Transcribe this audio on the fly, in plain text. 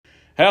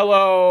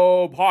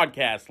Hello,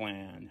 podcast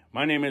land.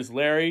 My name is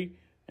Larry,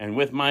 and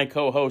with my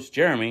co-host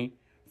Jeremy,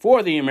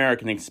 for the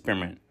American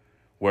Experiment,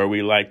 where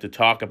we like to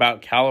talk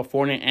about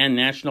California and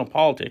national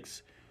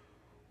politics.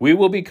 We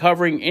will be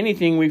covering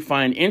anything we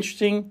find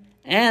interesting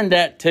and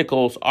that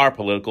tickles our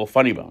political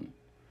funny bone.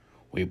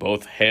 We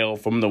both hail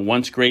from the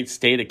once great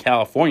state of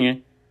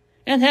California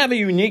and have a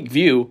unique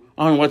view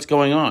on what's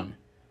going on.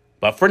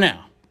 But for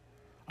now,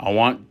 I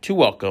want to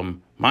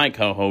welcome my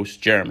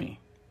co-host Jeremy.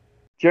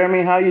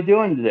 Jeremy, how you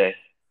doing today?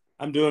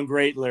 I'm doing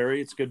great, Larry.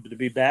 It's good to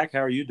be back. How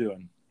are you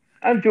doing?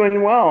 I'm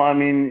doing well. I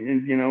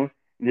mean,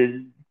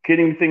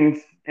 getting things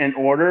in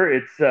order.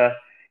 It's the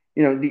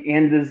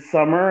end of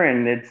summer,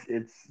 and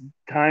it's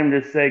time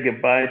to say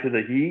goodbye to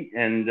the heat.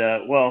 And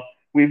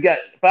we've got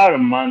about a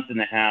month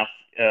and a half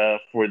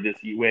for this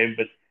heat wave,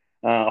 but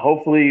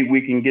hopefully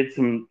we can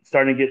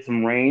starting to get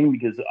some rain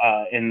because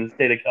in the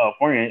state of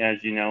California,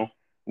 as you know,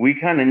 we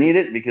kind of need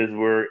it because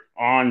we're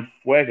on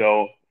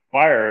fuego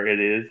fire.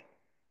 It is.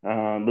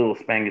 Little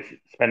Spanish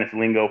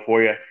lingo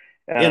for you.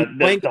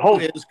 The whole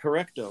is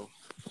correcto.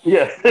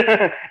 Yes,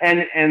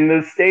 and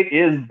the state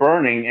is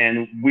burning,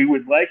 and we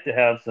would like to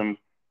have some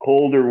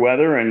colder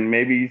weather and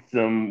maybe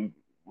some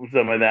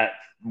of that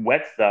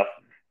wet stuff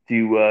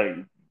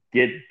to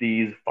get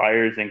these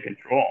fires in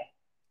control.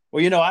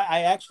 Well,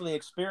 I actually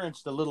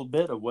experienced a little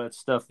bit of wet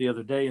stuff the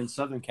other day in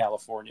Southern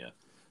California.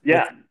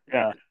 Yeah.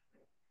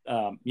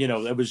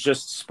 It was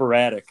just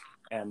sporadic,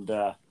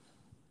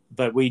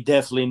 but we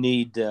definitely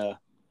need the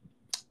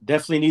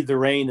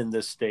rain in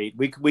this state.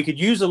 We could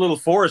use a little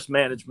forest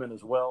management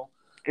as well.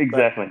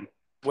 Exactly.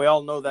 We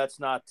all know that's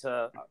not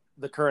the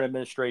current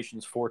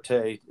administration's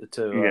forte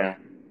to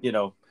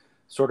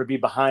sort of be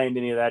behind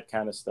any of that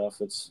kind of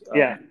stuff.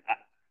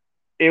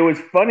 It was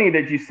funny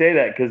that you say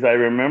that because I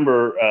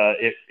remember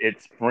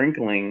it's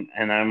sprinkling,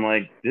 and I'm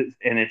like,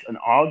 and it's in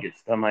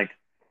August. I'm like,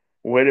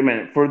 wait a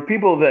minute. For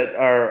people that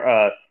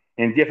are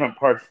in different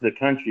parts of the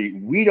country,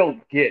 we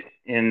don't get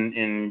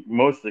in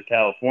most of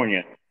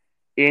California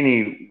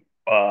any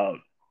I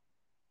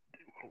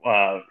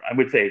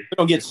would say we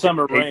don't get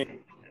summer rain.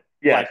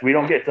 Yes, we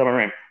don't get summer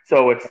rain.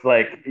 So it's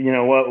like, you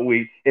know what,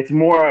 it's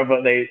more of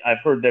I've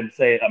heard them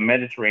say a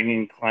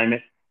Mediterranean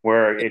climate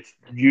where it's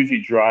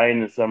usually dry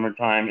in the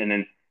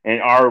summertime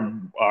and our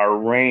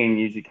rain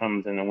usually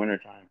comes in the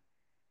wintertime.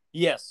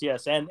 Yes,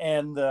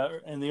 and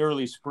the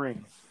early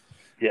spring.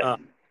 Yeah.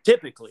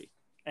 Typically.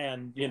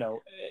 And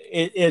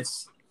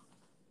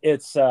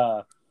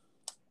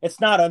it's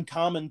not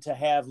uncommon to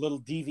have little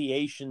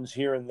deviations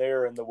here and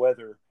there in the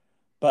weather,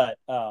 but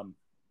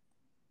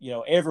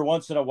every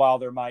once in a while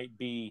there might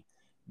be,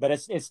 but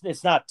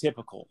it's not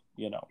typical,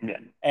 Yeah.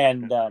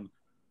 And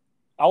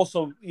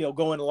also,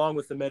 going along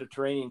with the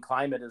Mediterranean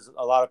climate, is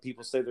a lot of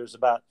people say there's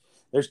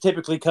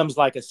typically comes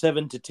like a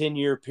 7 to 10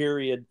 year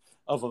period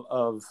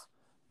of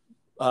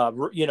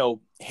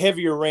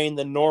heavier rain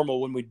than normal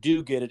when we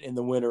do get it in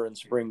the winter and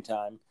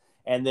springtime,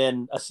 and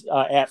then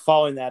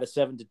following that a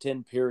 7 to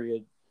 10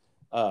 period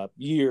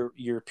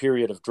year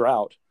period of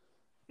drought,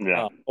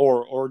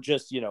 or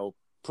just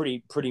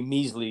pretty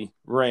measly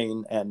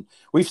rain, and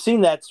we've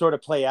seen that sort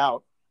of play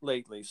out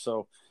lately.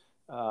 So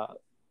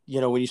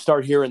when you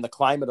start hearing the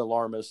climate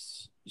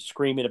alarmists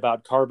screaming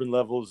about carbon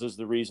levels is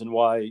the reason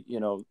why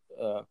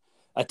a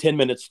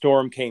 10-minute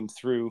storm came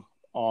through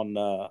on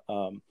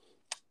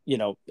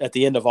at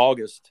the end of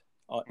August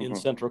in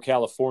Central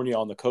California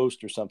on the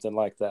coast or something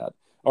like that,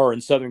 or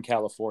in Southern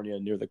California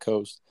near the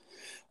coast.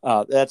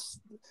 That's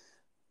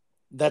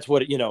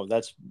what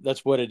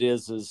that's what it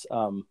is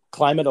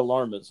climate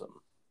alarmism.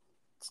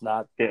 It's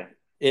not. Yeah.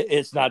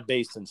 It's not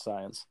based in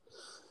science.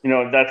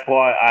 That's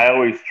why I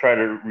always try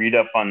to read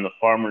up on the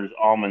Farmer's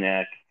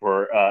Almanac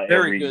for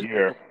every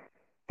year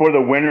for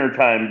the winter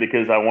time,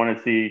 because I want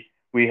to see,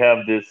 we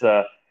have this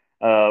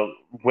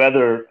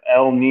weather,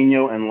 El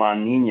Nino and La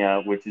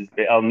Nina, which is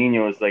El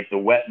Nino is like the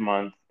wet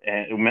month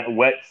and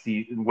wet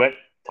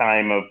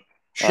time of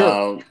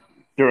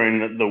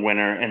during the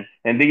winter,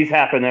 and these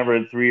happen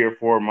every 3 or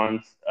 4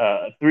 months,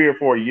 3 or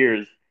 4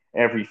 years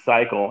every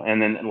cycle,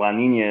 and then La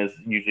Nina is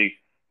usually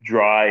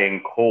dry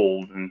and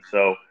cold, and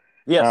so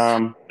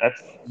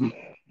that's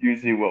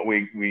usually what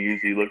we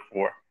usually look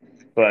for.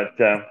 But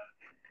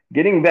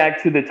getting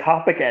back to the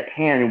topic at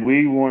hand,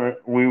 we were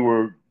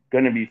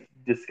going to be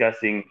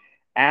discussing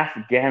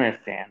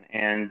Afghanistan,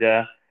 and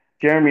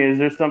Jeremy, is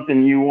there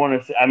something you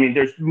want to say? I mean,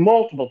 there's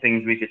multiple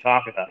things we could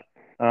talk about.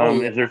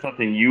 Is there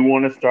something you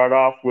want to start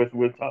off with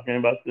talking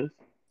about this?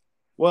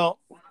 Well,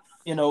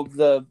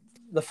 the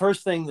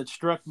first thing that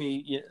struck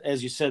me,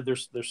 as you said,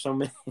 there's so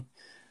many,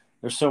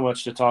 there's so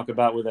much to talk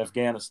about with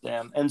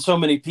Afghanistan, and so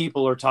many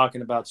people are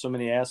talking about so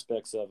many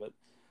aspects of it.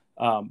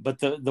 But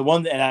the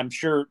one, and I'm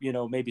sure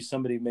maybe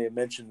somebody may have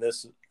mentioned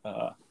this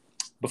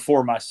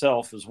before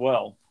myself as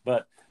well,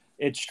 but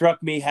it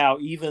struck me how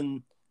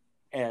even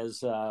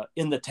as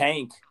in the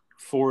tank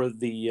for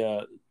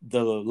the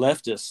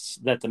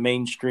leftists, that the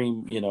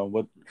mainstream,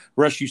 what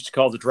Rush used to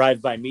call the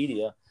drive-by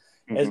media,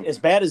 as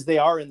bad as they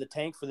are in the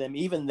tank for them,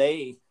 even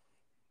they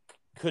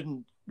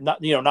couldn't,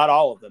 not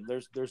all of them.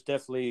 There's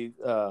definitely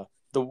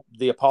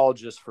the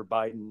apologists for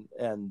Biden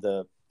and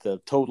the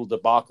total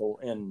debacle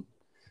in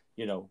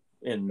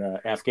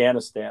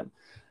Afghanistan.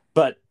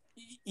 But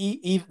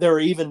there are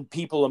even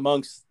people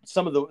amongst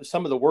some of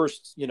the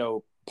worst,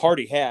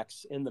 party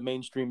hacks in the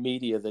mainstream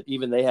media that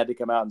even they had to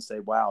come out and say,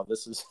 wow,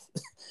 this is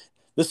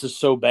this is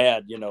so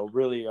bad,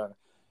 really,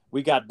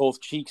 we got both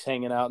cheeks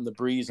hanging out in the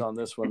breeze on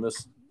this one.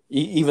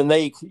 Even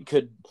they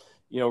could,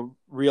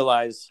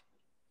 realize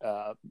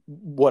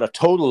what a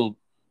total,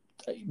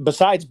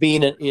 besides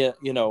being,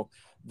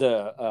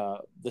 the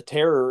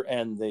terror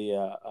and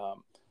the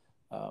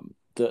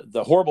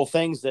horrible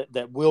things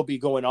that will be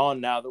going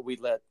on now that we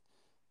let,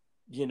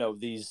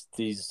 these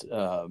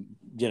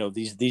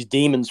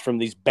demons from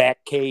these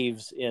back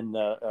caves in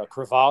a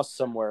crevasse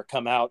somewhere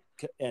come out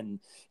and,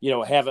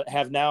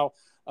 have now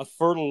a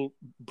fertile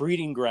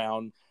breeding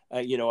ground,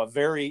 a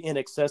very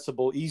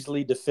inaccessible,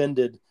 easily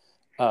defended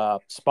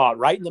spot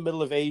right in the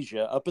middle of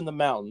Asia, up in the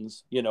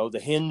mountains,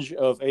 the hinge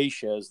of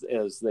Asia,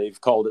 as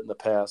they've called it in the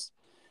past.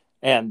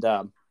 And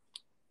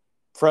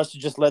for us to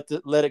just let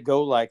it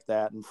go like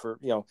that, and for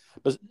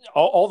but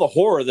all the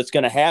horror that's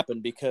going to happen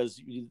because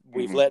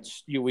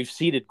we've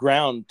ceded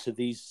ground to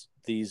these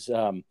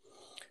I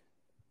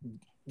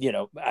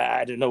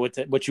don't know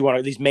what you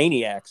want, these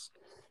maniacs.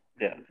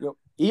 Yeah.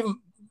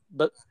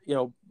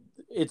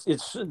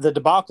 It's the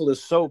debacle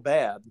is so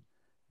bad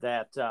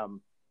that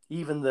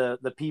even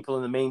the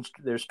people in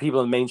there's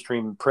people in the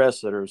mainstream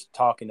press that are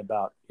talking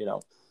about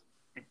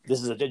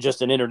this is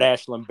just an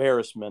international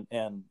embarrassment,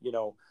 and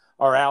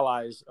our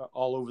allies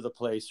all over the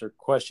place are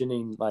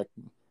questioning, like,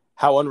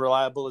 how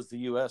unreliable is the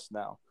U.S.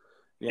 now,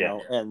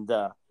 and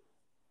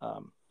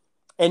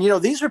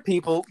these are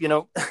people,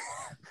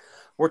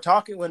 we're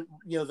talking when,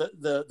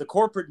 the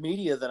corporate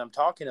media that I'm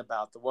talking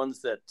about, the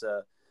ones that,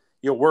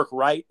 work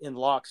right in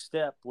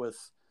lockstep with,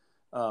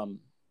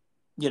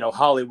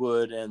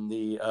 Hollywood and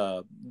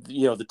the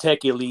tech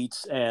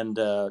elites and,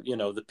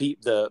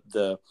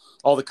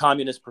 all the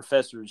communist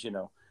professors,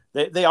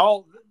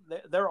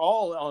 they're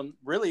all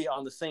really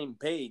on the same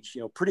page,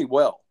 pretty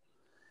well.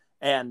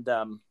 And,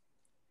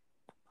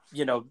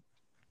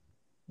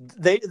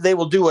 they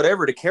will do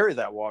whatever to carry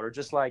that water.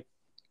 Just like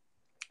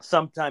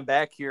sometime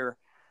back here,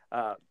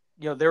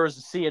 there was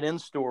a CNN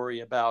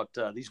story about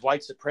these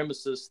white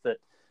supremacists that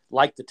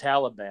like the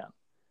Taliban.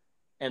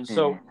 And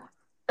so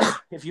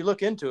if you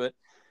look into it,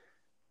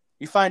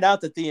 you find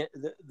out that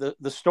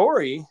the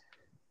story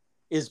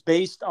is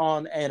based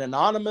on an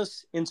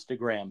anonymous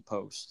Instagram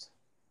post.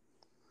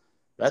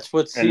 That's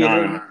what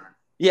CNN.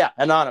 Yeah,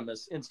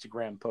 anonymous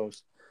Instagram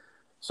post.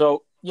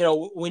 So,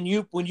 when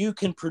you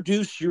can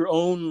produce your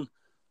own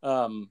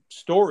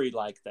story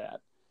like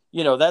that,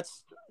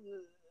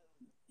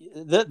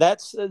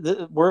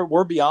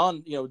 we're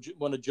beyond,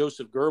 one of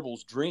Joseph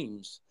Goebbels'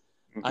 dreams.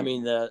 Mm-hmm. I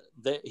mean,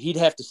 he'd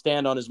have to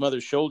stand on his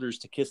mother's shoulders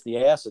to kiss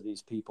the ass of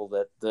these people,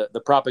 that the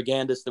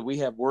propagandists that we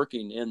have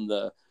working in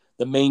the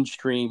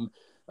mainstream,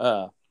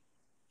 the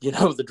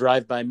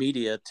drive-by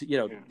media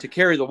to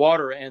carry the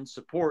water and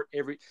support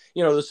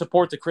to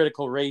support the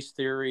critical race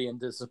theory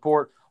and to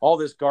support all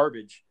this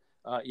garbage,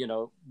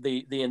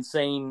 the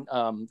insane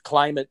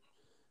climate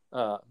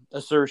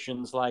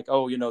assertions like,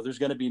 there's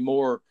going to be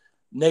more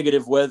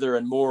negative weather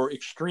and more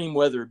extreme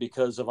weather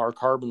because of our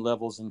carbon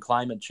levels and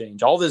climate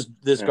change. All this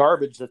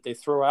garbage that they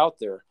throw out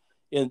there,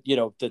 in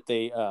that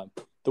they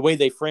the way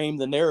they frame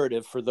the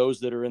narrative for those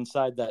that are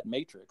inside that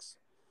matrix.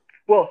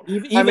 Well,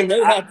 even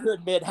they had to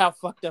admit how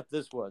fucked up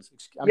this was.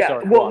 I'm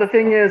sorry. Well, the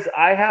thing is,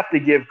 I have to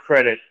give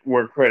credit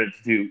where credit's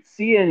due.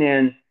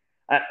 CNN,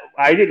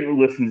 I didn't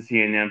listen to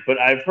CNN, but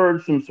I've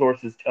heard some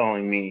sources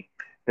telling me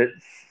that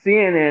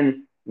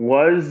CNN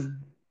was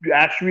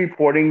actually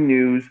reporting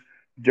news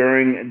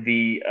during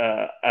the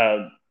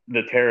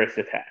terrorist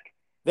attack.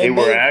 They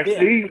were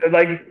actually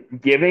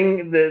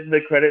giving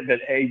the credit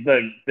that, hey,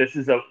 this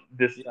is a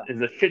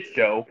shit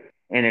show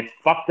and it's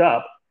fucked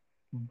up.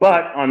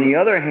 But on the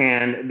other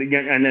hand,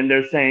 and then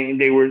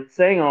they were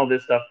saying all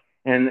this stuff,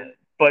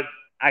 but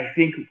I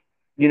think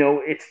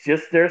it's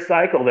just their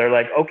cycle. They're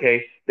like,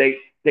 okay, they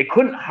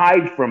couldn't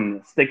hide from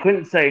this. They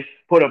couldn't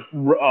put a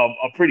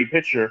pretty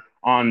picture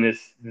on this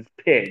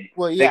pig.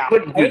 Well, yeah, they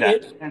couldn't do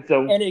that, and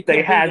so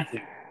they had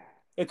to.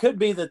 It could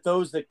be that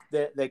those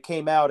that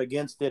came out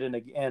against it and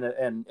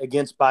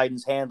against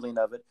Biden's handling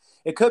of it,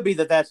 it could be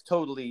that that's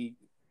totally,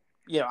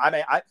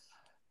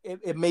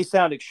 it may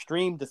sound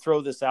extreme to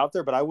throw this out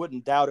there, but I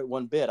wouldn't doubt it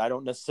one bit. I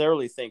don't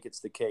necessarily think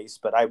it's the case,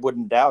 but I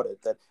wouldn't doubt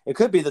it. That it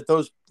could be that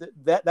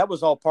that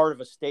was all part of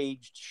a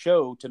staged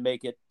show to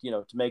make it,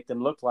 to make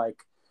them look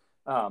like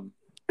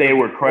they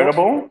were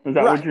credible. Is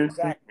that what you're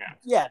saying?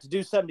 Yeah, to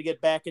do something to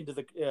get back into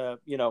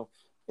the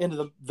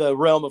into the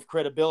realm of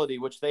credibility,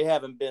 which they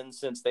haven't been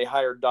since they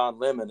hired Don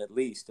Lemon, at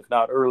least, if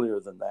not earlier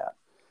than that.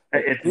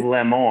 It's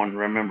Lemon,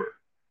 remember?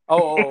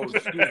 Oh,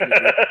 excuse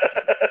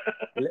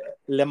me.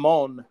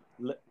 Lemon.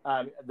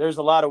 There's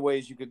a lot of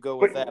ways you could go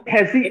with that.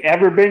 Has he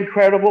ever been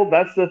credible?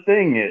 That's the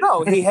thing.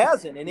 No, he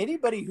hasn't. And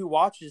anybody who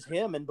watches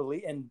him and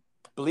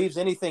believes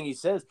anything he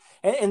says,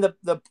 and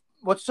the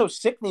what's so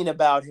sickening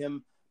about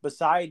him,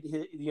 beside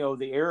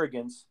the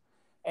arrogance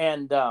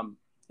and the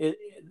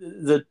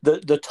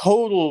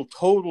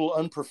total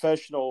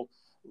unprofessional,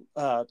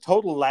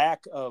 total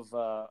lack of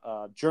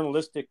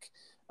journalistic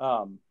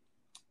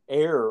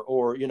air,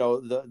 or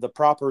the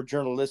proper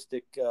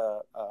journalistic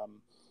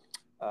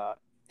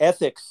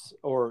ethics,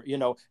 or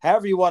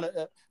however you want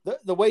to,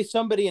 the way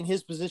somebody in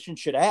his position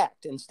should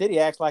act. Instead, he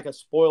acts like a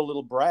spoiled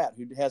little brat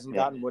who hasn't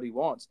gotten what he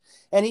wants.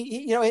 And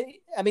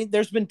I mean,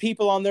 there's been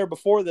people on there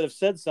before that have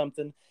said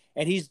something,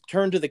 and he's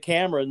turned to the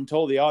camera and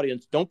told the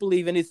audience, "Don't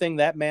believe anything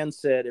that man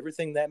said.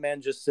 Everything that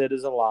man just said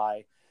is a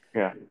lie."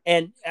 Yeah.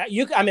 And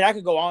I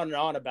could go on and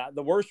on about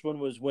the worst one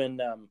was when,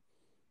 well,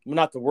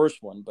 not the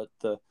worst one, but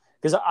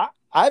because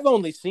I've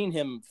only seen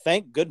him,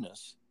 thank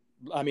goodness,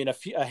 I mean,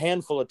 a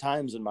handful of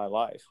times in my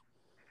life.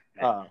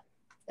 But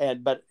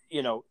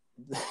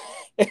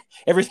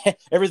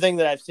everything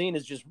that I've seen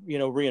is just,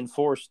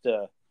 reinforced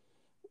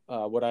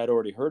what I had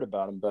already heard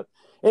about him. But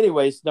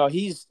anyways, no,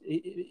 he's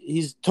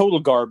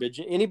total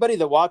garbage. Anybody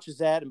that watches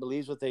that and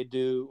believes what they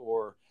do,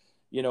 or,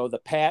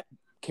 the Pat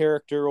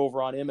character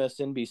over on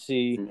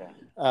MSNBC,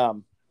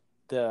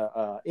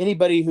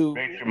 anybody who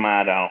Rachel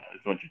Maddow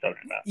is what you're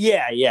talking about.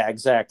 Yeah,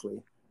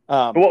 exactly.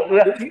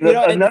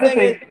 Another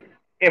thing,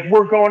 if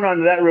we're going on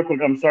to that real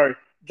quick, I'm sorry.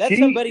 That's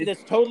somebody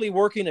that's totally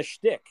working a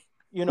shtick.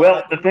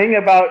 Well, the thing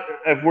about,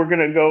 if we're going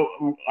to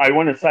go, I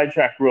want to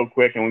sidetrack real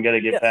quick, and we got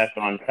to get back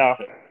on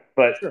topic.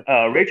 But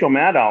Rachel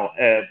Maddow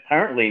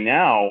apparently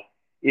now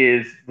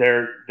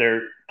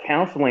they're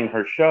counseling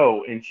her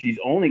show, and she's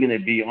only going to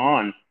be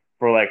on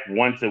for like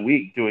once a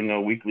week doing a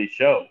weekly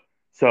show.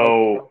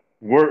 So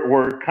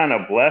we're kind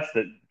of blessed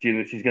that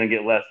she's going to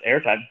get less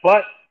airtime,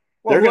 but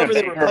they're going to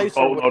pay her a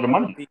boatload of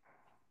money.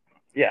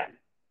 Yeah.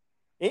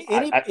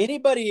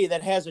 Anybody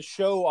that has a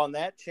show on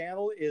that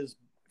channel is,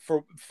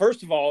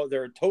 first of all,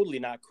 they're totally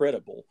not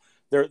credible.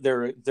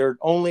 They're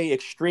only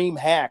extreme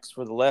hacks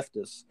for the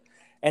leftists,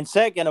 and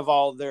second of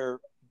all, they're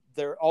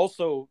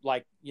also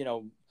like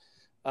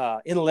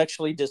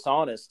intellectually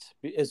dishonest.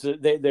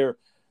 They're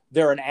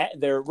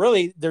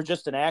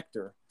just an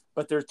actor,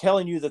 but they're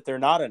telling you that they're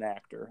not an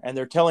actor, and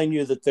they're telling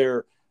you that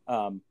they're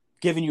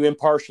giving you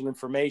impartial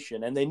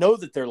information, and they know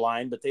that they're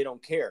lying, but they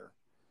don't care.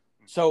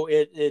 So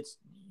it's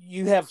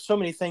you have so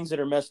many things that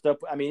are messed up.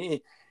 I mean,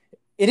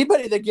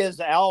 anybody that gives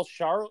Al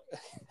Sharpton,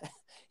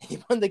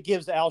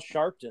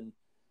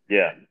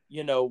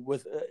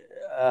 with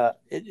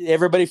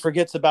everybody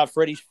forgets about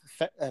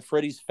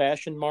Freddie's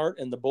Fashion Mart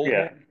and the Bull.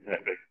 Yeah,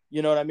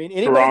 you know what I mean.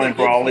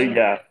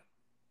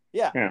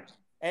 Yeah.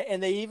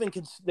 And they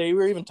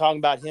were even talking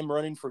about him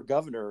running for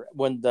governor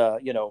when the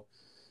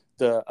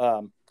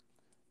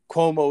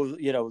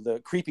Cuomo,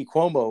 the creepy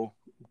Cuomo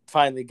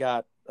finally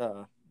got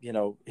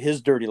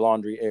his dirty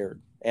laundry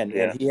aired, and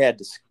he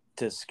had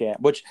to scam,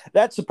 which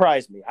that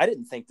surprised me. I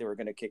didn't think they were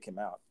going to kick him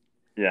out.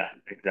 Yeah,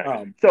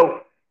 exactly.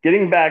 So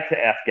getting back to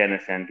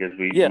Afghanistan, because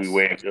we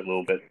waved a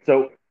little bit.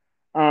 So,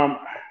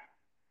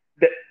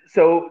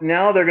 so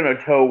now they're going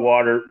to tow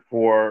water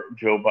for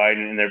Joe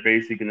Biden, and they're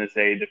basically going to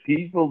say the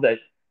people that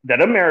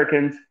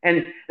Americans,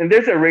 and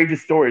there's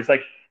outrageous stories.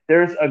 Like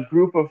there's a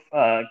group of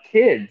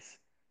kids.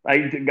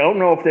 I don't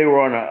know if they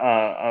were on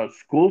a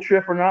school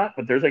trip or not,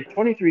 but there's like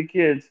 23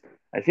 kids,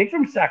 I think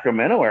from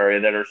Sacramento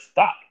area, that are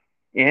stuck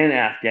in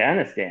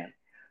Afghanistan.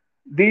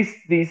 These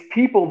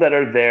people that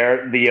are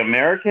there, the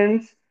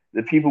Americans,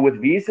 the people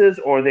with visas,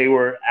 or they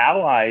were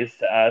allies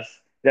to us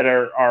that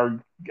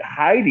are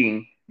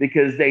hiding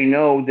because they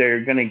know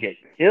they're going to get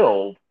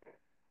killed.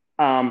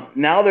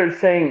 Now they're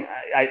saying,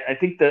 I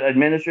think the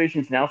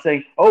administration's now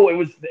saying,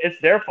 it's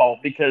their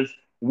fault because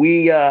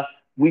we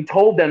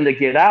told them to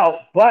get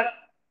out. But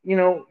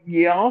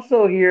you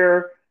also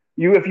hear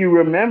if you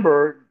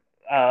remember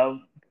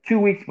 2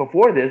 weeks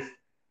before this,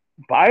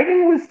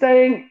 Biden was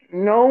saying,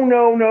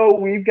 no,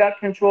 we've got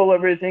control of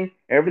everything.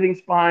 Everything's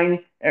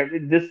fine.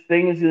 This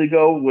thing is going to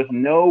go with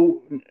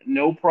no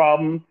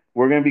problem.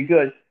 We're going to be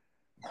good.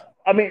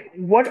 I mean,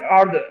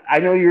 I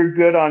know you're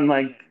good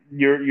on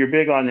you're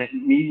big on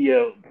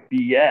media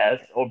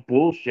BS or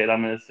bullshit.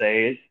 I'm going to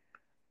say it.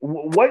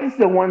 What is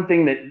the one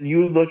thing that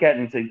you look at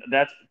and say,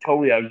 that's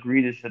totally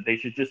egregious that they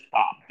should just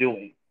stop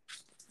doing?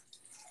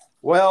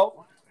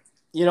 Well,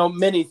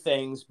 many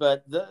things,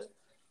 but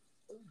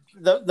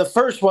the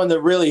first one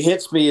that really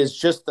hits me is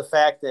just the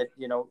fact that,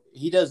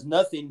 he does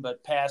nothing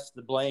but pass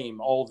the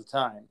blame all the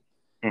time.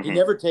 Mm-hmm. He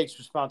never takes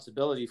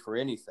responsibility for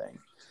anything,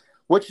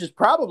 which is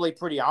probably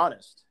pretty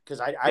honest,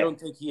 because I don't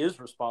think he is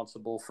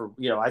responsible for,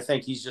 I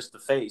think he's just the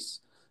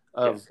face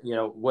of,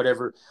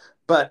 whatever.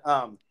 But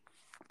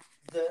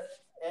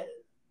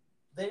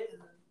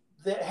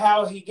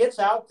how he gets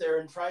out there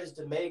and tries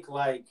to make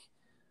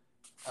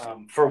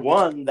for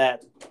one,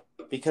 that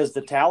because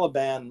the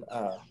Taliban,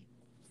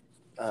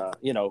 the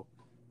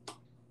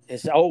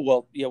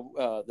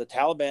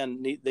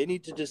Taliban they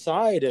need to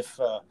decide if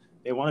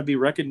they want to be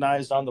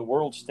recognized on the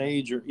world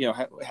stage, or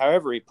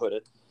however he put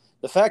it.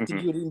 The fact that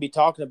you would even be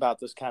talking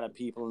about this kind of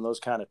people in those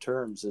kind of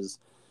terms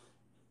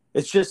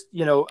It's just,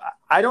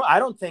 I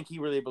don't think he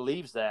really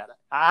believes that.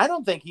 I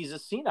don't think he's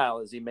as senile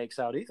as he makes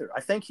out either.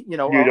 I think, You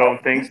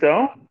don't think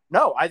so?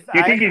 No,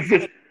 You think he's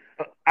just?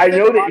 I I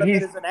think know a that lot of it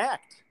he's is an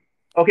act.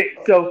 okay.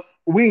 So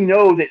we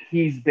know that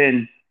he's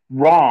been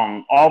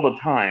wrong all the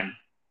time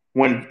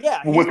when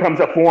He's it comes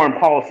to foreign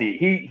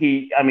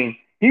policy. I mean,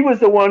 he was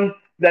the one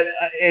that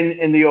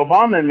in the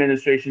Obama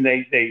administration,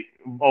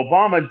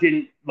 Obama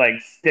didn't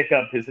like stick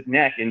up his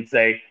neck and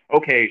say,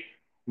 okay,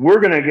 we're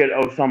going to get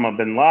Osama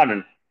bin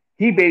Laden.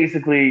 He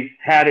basically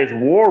had his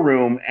war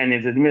room and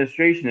his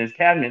administration, his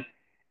cabinet,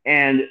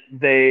 and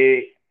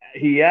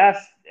he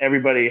asked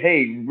everybody,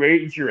 hey,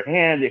 raise your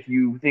hand if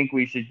you think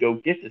we should go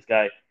get this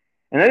guy.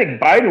 And I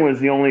think Biden was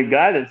the only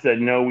guy that said,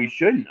 no, we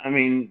shouldn't. I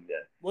mean,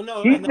 well,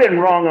 no, he's been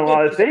wrong on a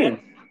lot of things.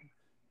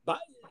 But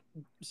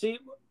see,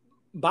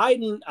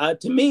 Biden,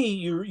 to me,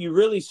 you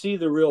really see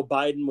the real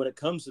Biden when it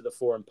comes to the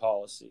foreign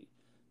policy.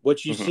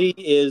 What you see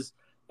is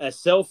a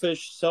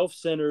selfish,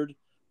 self-centered,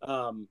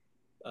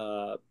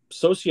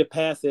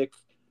 sociopathic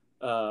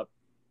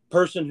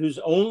person who's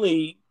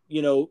only,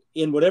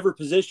 in whatever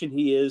position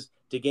he is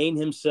to gain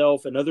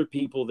himself and other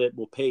people that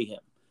will pay him.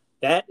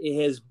 That's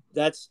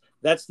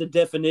the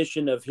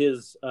definition of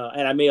his.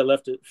 And I may have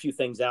left a few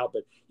things out,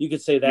 but you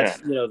could say that's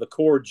the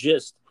core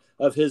gist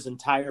of his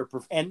entire.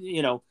 And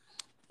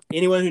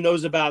anyone who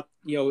knows about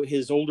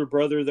his older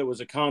brother that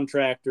was a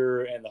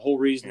contractor and the whole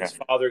reason his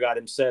father got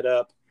him set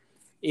up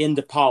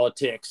into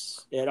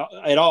politics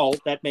at all,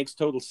 that makes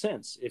total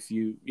sense if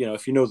you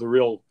know the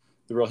real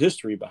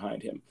history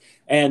behind him.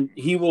 And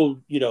he will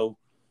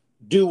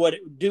do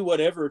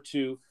whatever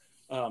to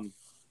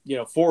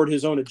forward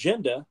his own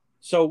agenda.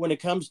 So when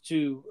it comes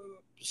to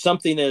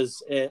something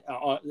as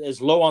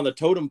low on the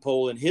totem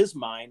pole in his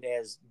mind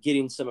as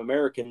getting some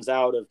Americans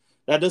out of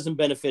that, doesn't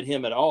benefit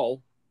him at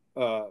all.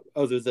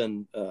 Other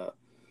than,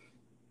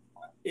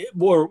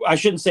 or I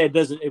shouldn't say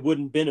it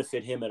wouldn't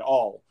benefit him at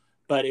all,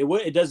 but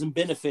it doesn't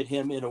benefit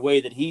him in a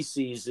way that he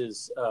sees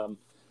is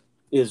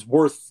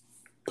worth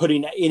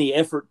putting any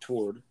effort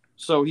toward.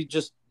 So he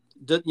just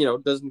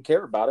doesn't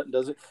care about it. And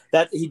doesn't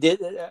that he did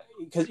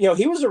because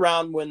he was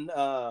around when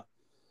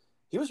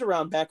he was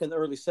around back in the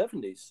early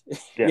 70s.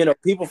 Yeah.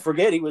 People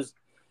forget he was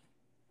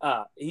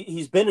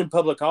he's been in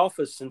public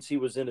office since he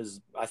was in his,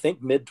 I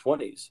think,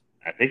 mid-20s.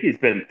 I think he's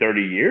been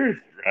 30 years,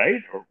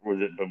 right? Or was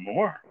it been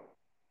more?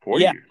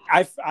 40 years.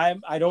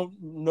 I don't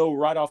know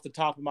right off the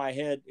top of my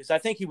head, because I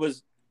think he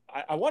was,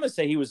 I want to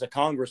say he was a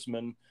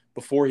congressman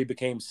before he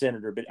became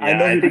senator, but I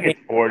know I think it's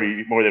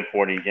 40, more than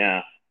 40.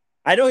 Yeah.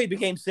 I know he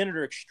became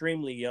senator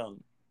extremely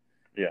young.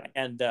 Yeah.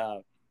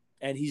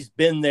 And he's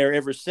been there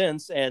ever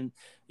since. And,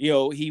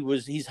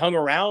 he's hung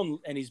around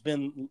and he's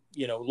been,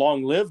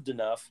 long lived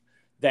enough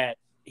that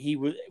he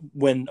was,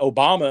 when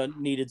Obama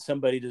needed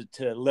somebody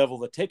to level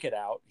the ticket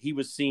out, he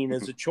was seen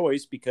as a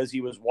choice because he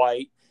was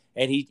white.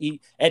 And he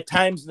at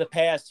times in the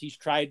past, he's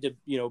tried to,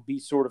 be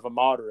sort of a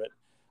moderate.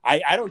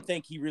 I don't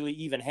think he really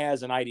even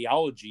has an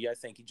ideology. I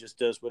think he just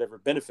does whatever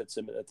benefits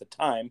him at the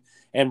time.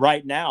 And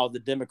right now, the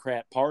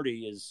Democrat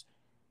Party is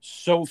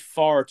so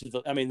far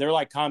they're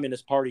like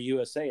Communist Party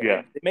USA.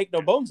 Yeah. They make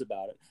no bones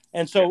about it.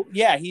 And so,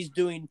 he's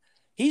doing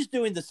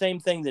the same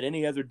thing that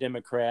any other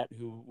Democrat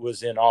who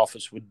was in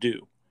office would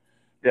do.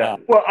 Yeah.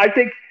 Well, I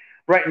think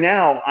right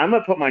now I'm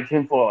going to put my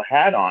tinfoil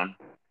hat on,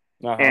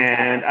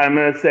 and I'm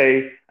going to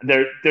say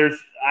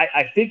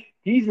I think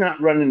he's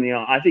not running the.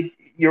 I think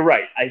you're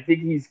right. I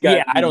think he's got.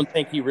 Yeah, I don't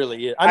think he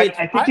really is. I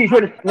think he's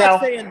running now.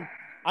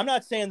 I'm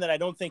not saying that I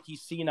don't think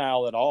he's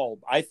senile at all.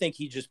 I think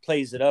he just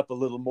plays it up a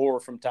little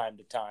more from time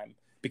to time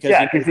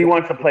because he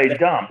wants to play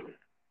dumb.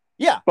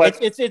 Yeah, but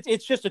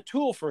it's just a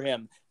tool for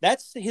him.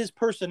 That's his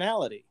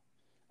personality.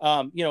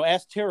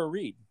 Ask Tara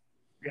Reid.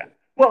 Yeah.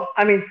 Well,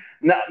 I mean,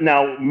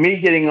 now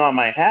me getting on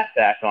my hat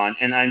back on,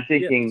 and I'm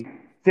thinking,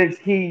 since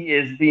he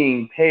is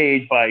being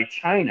paid by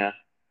China,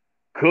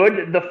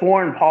 could the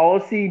foreign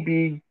policy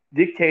be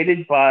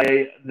dictated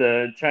by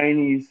the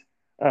Chinese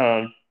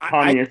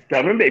communist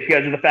government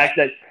because of the fact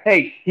that,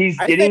 hey, he's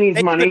getting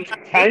these money,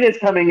 China's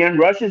coming in,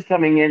 Russia's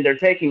coming in, they're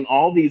taking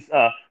all these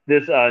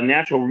this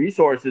natural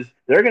resources,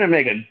 they're going to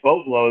make a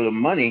boatload of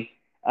money.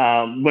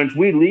 Once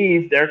we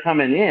leave, they're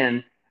coming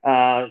in.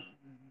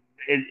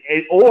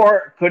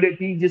 Or could it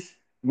be just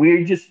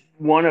we just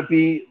want to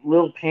be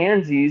little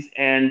pansies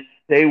and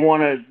they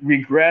want to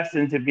regress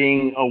into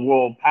being a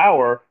world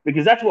power?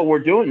 Because that's what we're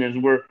doing is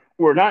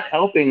we're not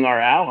helping our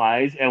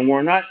allies, and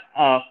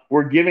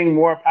we're giving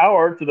more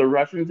power to the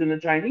Russians and the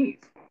Chinese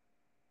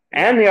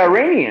and the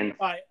Iranians.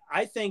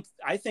 I think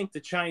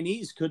the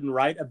Chinese couldn't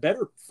write a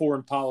better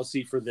foreign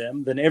policy for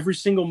them than every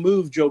single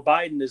move Joe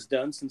Biden has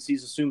done since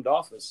he's assumed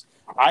office.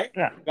 To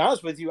be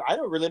honest with you, I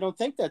don't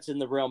think that's in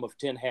the realm of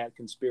tin hat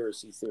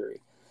conspiracy theory.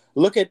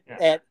 Look at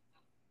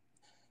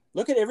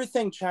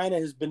everything China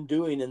has been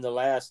doing in the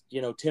last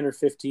 10 or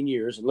 15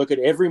 years, and look at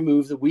every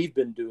move that we've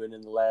been doing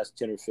in the last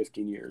 10 or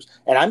 15 years.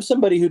 And I'm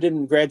somebody who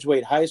didn't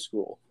graduate high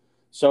school,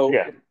 so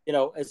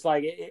it's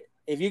like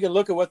if you can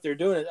look at what they're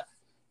doing.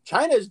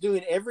 China is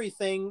doing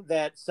everything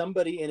that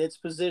somebody in its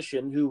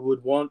position who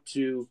would want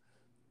to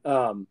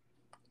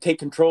take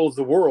control of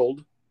the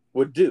world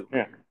would do.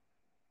 Yeah.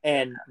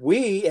 And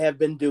we have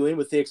been doing,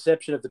 with the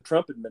exception of the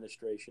Trump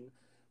administration,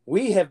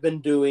 we have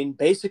been doing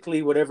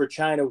basically whatever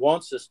China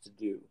wants us to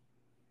do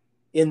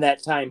in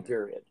that time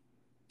period.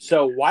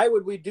 So why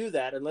would we do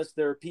that unless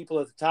there are people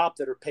at the top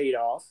that are paid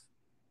off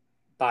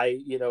by,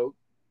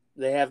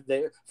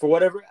 for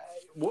whatever,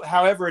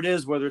 however it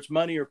is, whether it's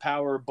money or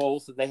power or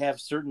both, they have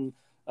certain,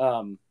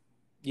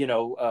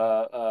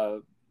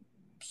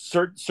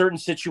 certain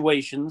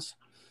situations,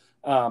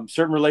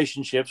 certain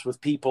relationships with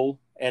people,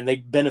 and they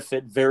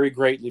benefit very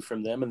greatly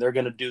from them, and they're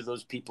going to do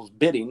those people's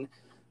bidding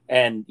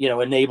and,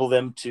 enable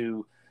them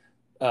to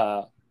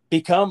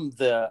become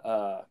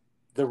the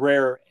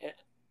rare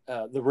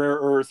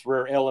earth,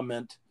 rare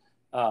element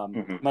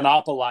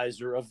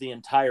monopolizer of the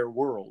entire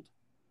world.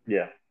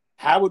 Yeah.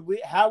 How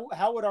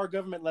would our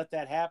government let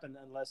that happen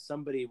unless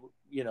somebody,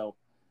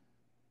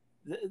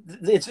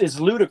 it's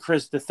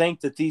ludicrous to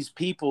think that these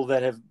people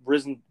that have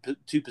risen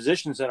to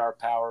positions in our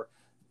power,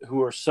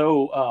 who are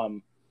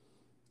so,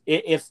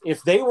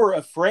 if they were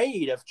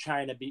afraid of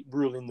China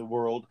ruling the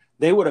world,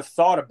 they would have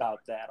thought about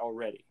that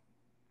already.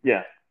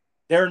 Yeah.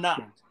 They're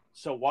not.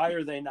 So why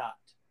are they not?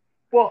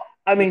 Well,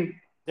 I mean,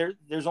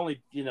 there's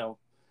only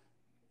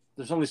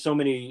so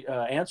many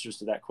answers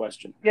to that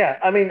question. Yeah,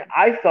 I mean,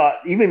 I thought,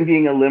 even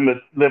being a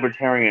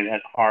libertarian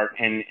at heart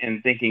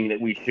and thinking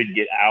that we should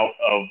get out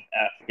of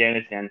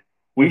Afghanistan,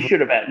 we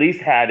should have at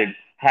least had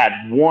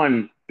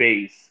one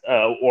base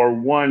or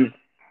one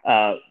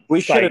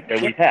site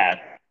that we had,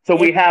 so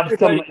we have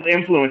some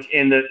influence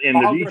in the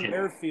region.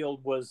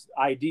 Airfield was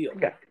ideal.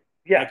 Yeah,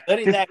 yeah.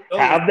 Like just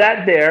have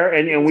that there,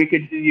 and we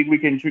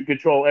can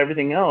control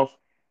everything else.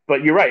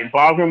 But you're right,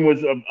 Bagram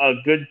was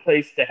a good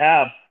place to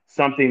have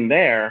something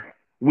there.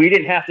 We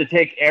didn't have to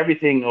take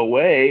everything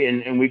away,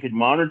 and we could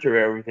monitor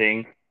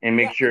everything and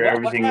make sure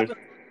everything was.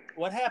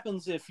 What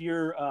happens if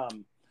you're,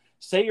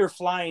 say you're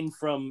flying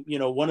from,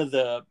 one of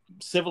the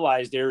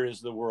civilized areas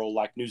of the world,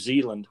 like New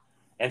Zealand,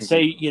 and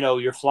say,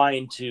 you're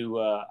flying to,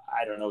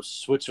 I don't know,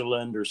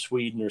 Switzerland or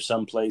Sweden or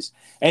someplace,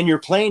 and your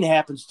plane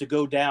happens to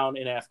go down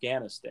in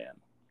Afghanistan.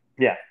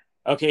 Yeah.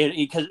 Okay,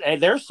 because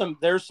there's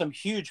some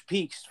huge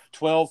peaks,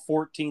 12,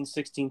 14,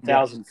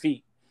 16,000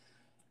 feet.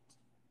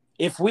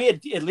 If we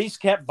had at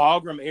least kept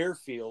Bagram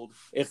Airfield,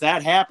 if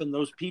that happened,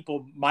 those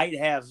people might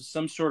have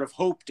some sort of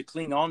hope to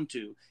cling on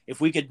to.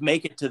 If we could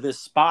make it to this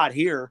spot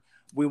here,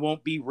 we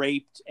won't be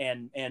raped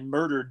and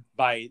murdered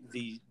by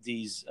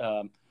these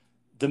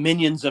the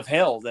minions of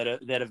hell that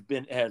have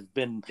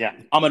been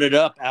vomited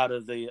up out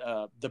of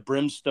the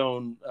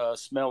brimstone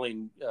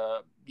smelling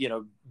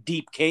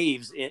deep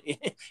caves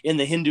in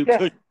the Hindu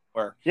Kush,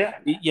 where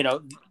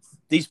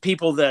these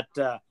people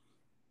that.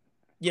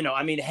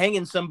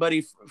 Hanging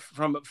somebody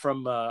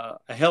from a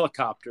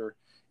helicopter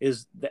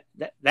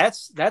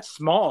that's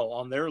small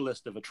on their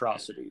list of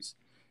atrocities.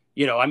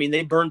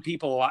 They burn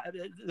people alive.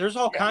 There's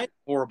all kinds of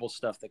horrible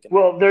stuff that can.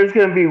 Well, there's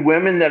going to be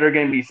women that are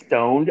going to be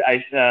stoned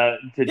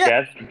to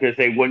death because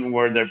they wouldn't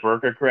wear their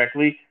burqa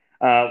correctly.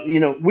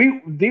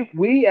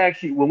 We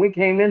actually, when we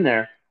came in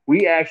there,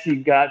 we actually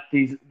got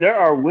these. There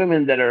are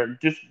women that are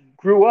just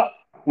grew up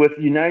with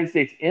the United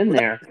States in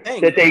there,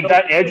 that they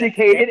got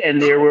educated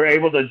and they were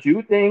able to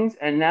do things,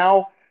 and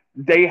now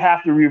they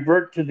have to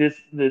revert to this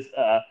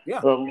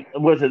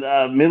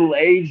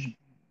middle-aged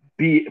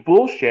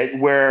bullshit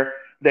where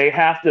they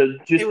have to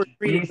just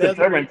be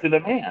subservient to the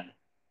man.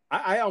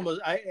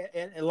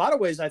 In a lot of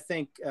ways, I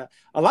think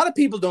a lot of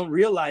people don't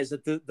realize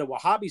that the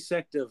Wahhabi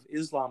sect of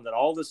Islam, that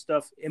all this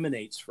stuff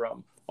emanates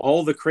from,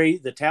 all the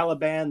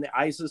Taliban, the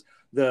ISIS,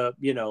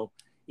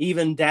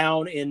 even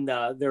down in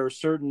there are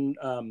certain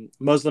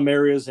Muslim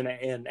areas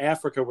in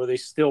Africa where they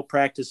still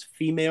practice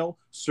female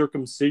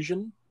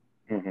circumcision,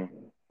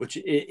 which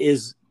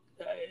is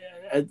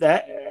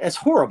that's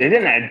horrible.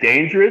 Isn't that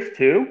dangerous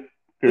too?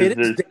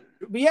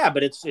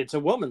 But it's a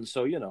woman,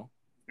 so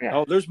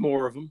Oh, there's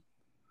more of them.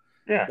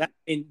 Yeah,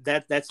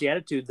 that's the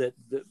attitude that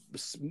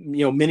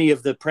many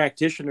of the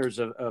practitioners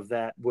of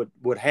that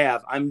would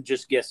have. I'm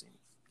just guessing,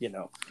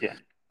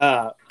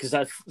 because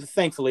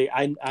thankfully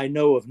I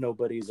know of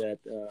nobody that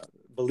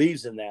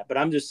believes in that. But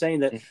I'm just saying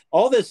that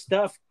all this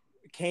stuff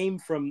came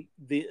from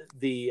these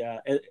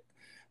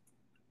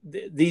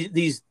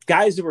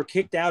guys that were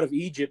kicked out of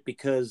Egypt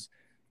because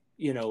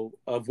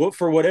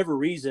for whatever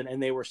reason,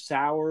 and they were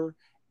sour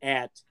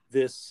at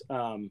this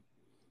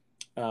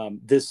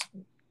this.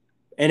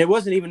 And it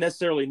wasn't even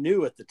necessarily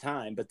new at the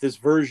time, but this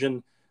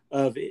version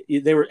of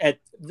they were at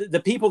the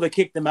people that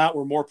kicked them out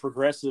were more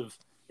progressive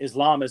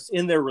Islamists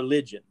in their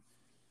religion.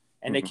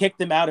 And they kicked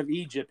them out of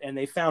Egypt, and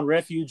they found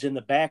refuge in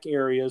the back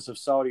areas of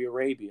Saudi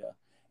Arabia.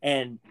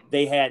 And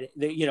they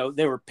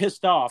were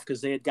pissed off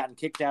because they had gotten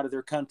kicked out of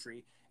their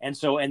country. And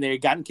they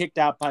had gotten kicked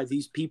out by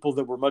these people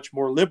that were much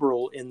more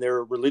liberal in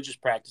their religious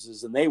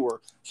practices than they were.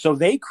 So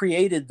they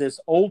created this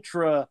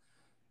ultra,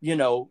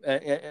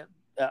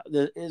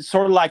 it's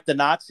sort of like the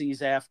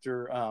Nazis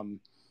after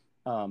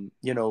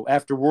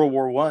World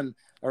War I.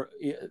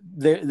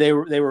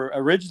 were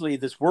originally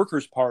this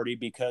workers' party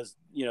because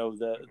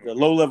the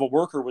low level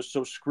worker was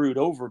so screwed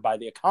over by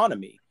the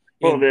economy.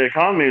 Well, the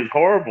economy is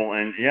horrible,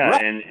 and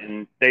right.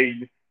 and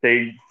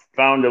they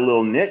found a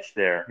little niche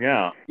there.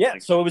 Yeah.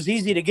 So it was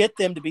easy to get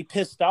them to be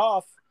pissed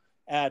off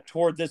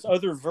toward this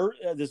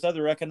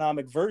other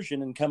economic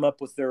version and come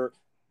up with their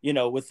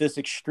with this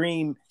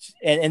extreme,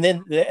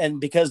 and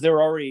because they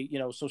were already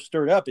so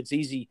stirred up, it's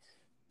easy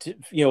to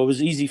it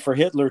was easy for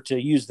Hitler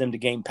to use them to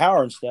gain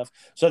power and stuff.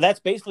 So that's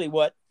basically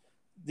what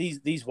the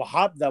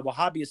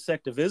Wahhabist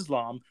sect of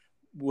Islam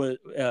was.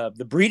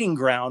 The breeding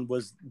ground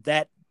was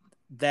that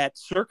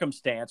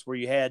circumstance where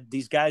you had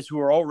these guys who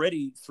are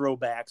already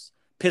throwbacks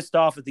pissed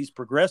off at these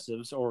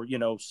progressives or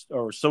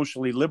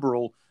socially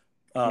liberal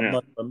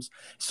Muslims.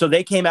 So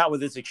they came out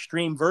with this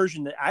extreme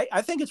version that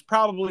I think it's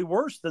probably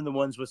worse than the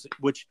ones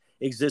which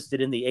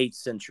existed in the 8th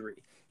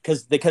century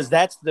because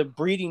that's the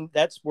breeding,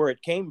 that's where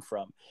it came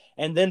from.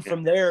 And then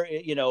from there,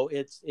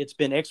 it's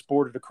been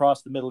exported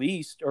across the Middle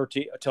East or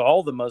to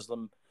all the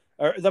Muslim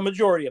or the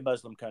majority of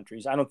Muslim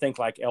countries. I don't think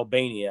like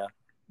Albania,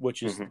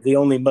 which is the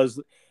only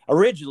Muslim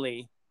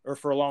originally, or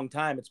for a long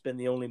time, it's been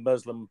the only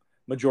Muslim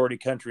majority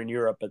country in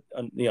Europe, but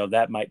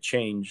that might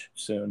change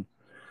soon.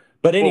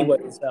 But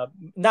anyways,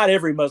 not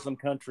every Muslim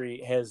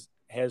country has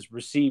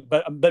received,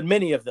 but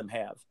many of them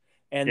have.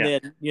 And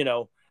then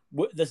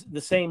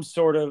the same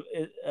sort of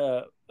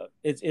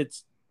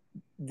it's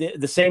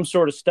the same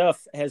sort of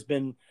stuff has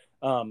been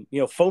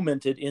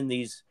fomented in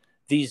these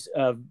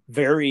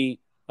very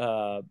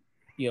I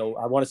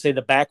want to say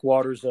the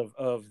backwaters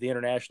of the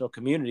international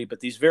community, but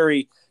these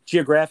very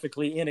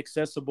geographically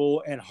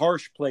inaccessible and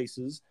harsh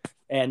places,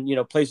 and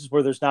places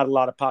where there's not a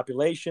lot of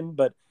population,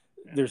 but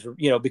there's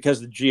because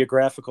of the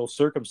geographical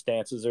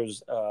circumstances,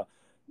 there's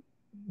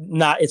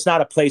it's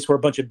not a place where a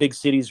bunch of big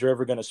cities are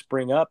ever going to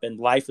spring up, and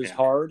life is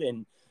hard,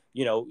 and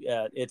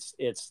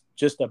it's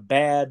just a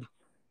bad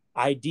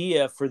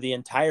idea for the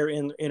entire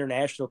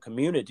international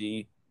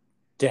community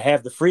to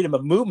have the freedom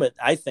of movement.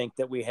 I think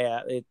that we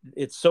have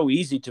it's so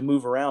easy to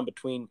move around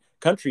between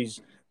countries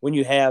when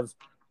you have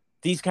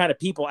these kind of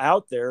people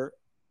out there,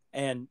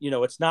 and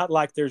it's not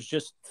like there's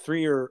just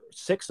 3 or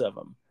 6 of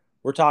them.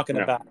 We're talking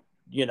about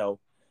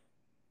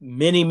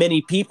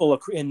many people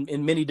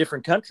in many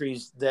different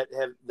countries that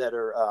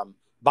are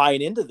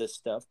buying into this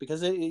stuff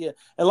because a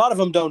lot of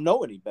them don't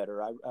know any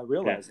better. I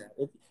realize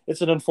that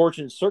it's an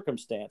unfortunate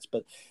circumstance,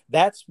 but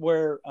that's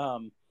where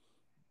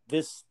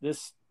this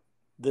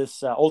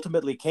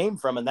ultimately came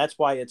from, and that's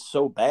why it's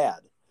so bad.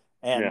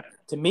 And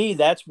to me,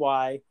 that's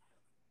why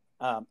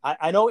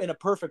I know in a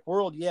perfect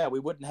world, we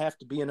wouldn't have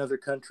to be in other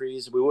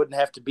countries. We wouldn't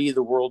have to be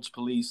the world's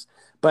police.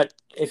 But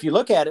if you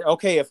look at it,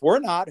 okay, if we're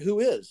not, who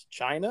is?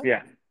 China?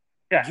 Yeah,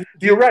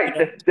 you're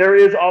right. There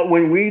is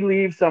when we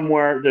leave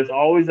somewhere, there's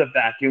always a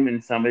vacuum,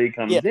 and somebody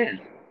comes in.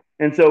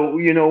 And so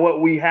what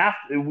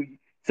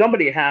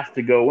somebody has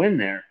to go in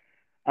there.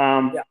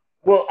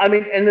 Well, I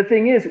mean, and the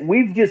thing is,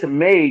 we've just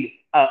made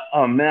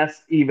a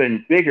mess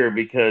even bigger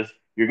because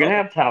you're going to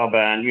have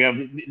Taliban. You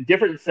have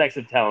different sects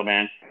of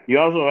Taliban. You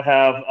also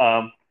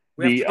have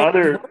the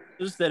other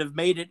that have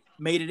made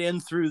it in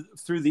through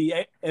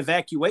the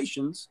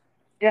evacuations.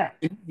 Yeah,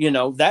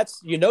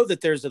 that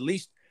there's at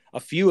least a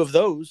few of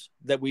those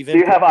that we've.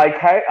 You have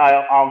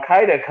Al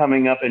Qaeda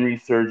coming up and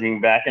resurging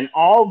back, and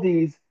all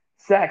these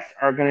sects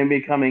are going to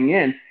be coming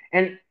in,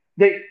 and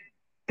they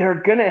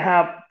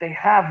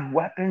have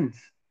weapons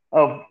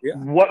of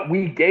what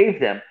we gave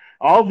them.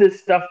 All this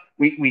stuff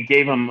we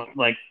gave them,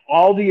 like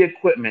all the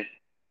equipment.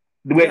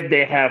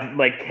 They have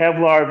like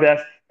Kevlar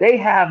vests. They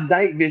have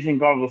night vision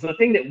goggles. The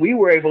thing that we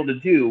were able to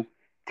do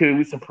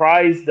to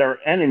surprise their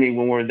enemy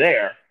when we're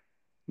there,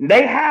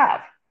 they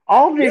have.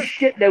 All this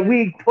shit that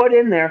we put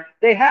in there,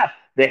 they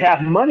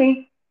have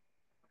money,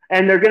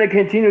 and they're going to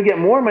continue to get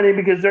more money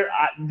because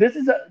this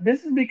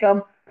has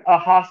become a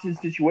hostage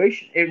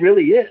situation. It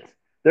really is.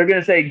 They're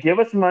going to say, give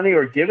us money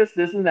or give us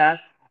this and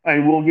that,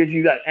 and we'll give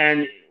you that.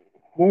 And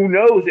who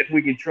knows if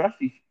we can trust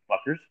these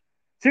fuckers?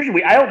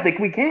 Seriously, I don't think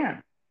we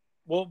can.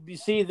 Well, you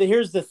see,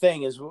 here's the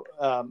thing is,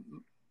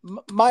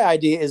 my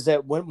idea is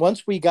that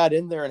once we got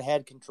in there and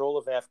had control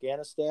of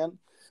Afghanistan,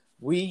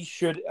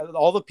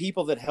 all the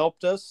people that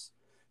helped us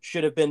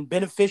should have been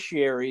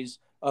beneficiaries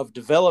of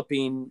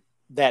developing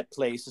that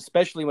place,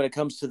 especially when it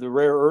comes to the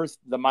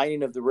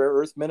mining of the rare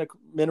earth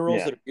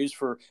minerals that are used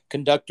for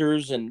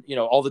conductors and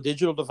all the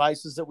digital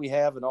devices that we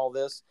have and all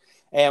this.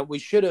 And we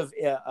should have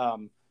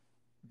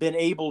been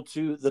able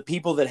to, the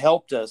people that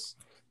helped us,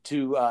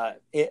 to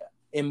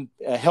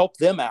help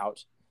them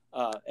out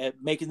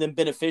at making them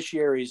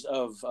beneficiaries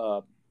of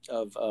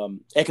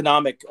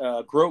economic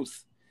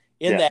growth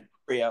in that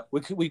area.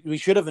 We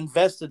should have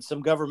invested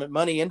some government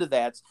money into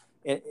that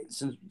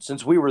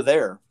since we were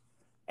there,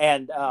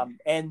 and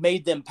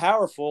made them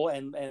powerful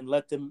and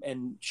let them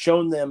and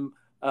shown them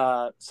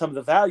some of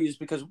the values,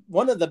 because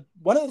one of the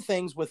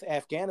things with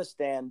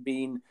Afghanistan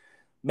being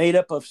made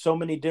up of so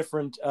many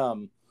different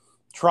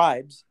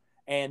tribes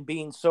and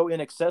being so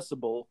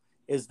inaccessible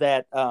is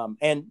that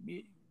and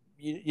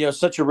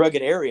such a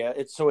rugged area.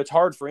 It's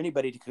hard for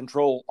anybody to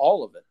control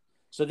all of it.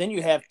 So then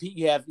you have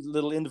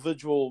little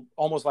individual,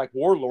 almost like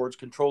warlords,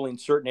 controlling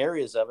certain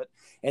areas of it.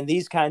 And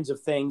these kinds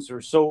of things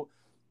are so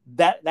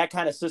that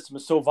kind of system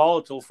is so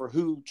volatile for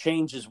who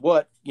changes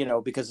what,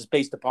 because it's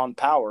based upon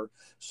power.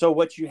 So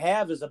what you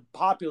have is a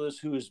populace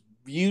who is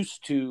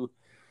used to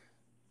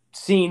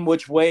seeing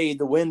which way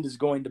the wind is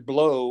going to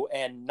blow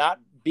and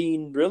not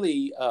being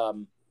really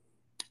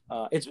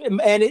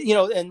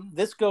and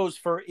this goes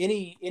for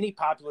any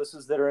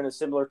populaces that are in a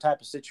similar type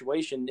of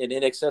situation in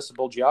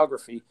inaccessible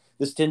geography.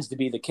 This tends to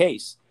be the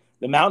case.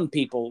 The mountain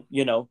people,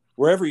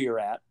 wherever you're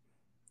at,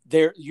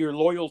 you're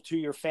loyal to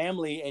your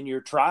family and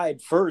your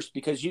tribe first,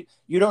 because you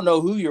don't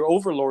know who your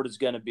overlord is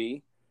going to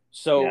be.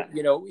 So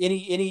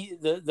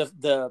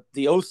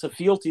the oaths of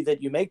fealty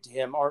that you make to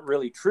him aren't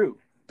really true,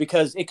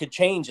 because it could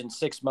change in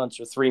 6 months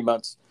or 3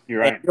 months. You're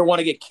right. You don't want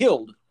to get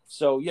killed.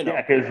 So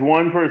because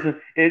one person,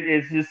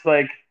 it's just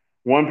like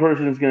one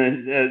person's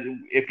gonna.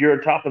 If you're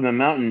atop of the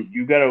mountain,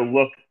 you got to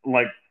look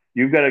like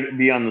you've got to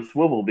be on the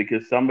swivel,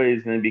 because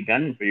somebody's going to be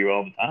gunning for you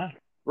all the time.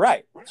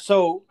 Right.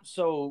 So,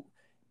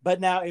 but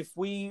now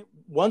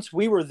once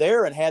we were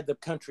there and had the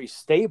country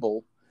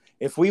stable,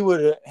 if we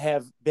would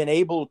have been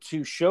able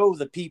to show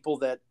the people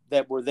that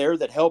were there,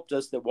 that helped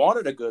us, that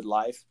wanted a good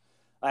life,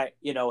 we'll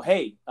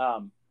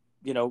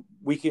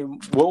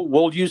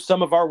use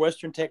some of our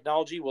Western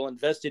technology. We'll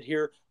invest it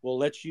here. We'll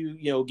let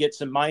you, get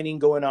some mining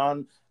going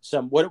on,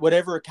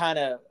 whatever kind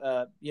of,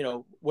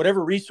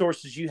 whatever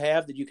resources you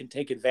have that you can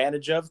take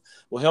advantage of.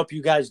 We'll help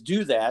you guys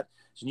do that.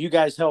 So you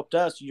guys helped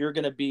us. You're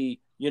going to be,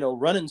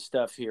 running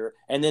stuff here.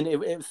 And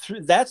then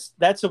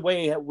that's a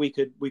way we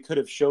could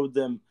have showed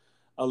them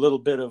a little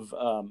bit of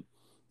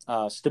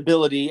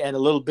stability and a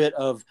little bit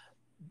of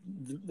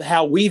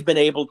how we've been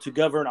able to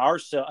govern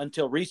ourselves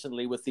until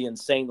recently, with the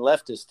insane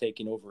leftists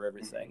taking over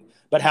everything.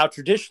 But how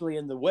traditionally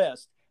in the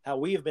West, how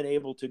we have been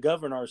able to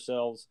govern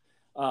ourselves,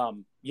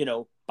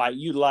 by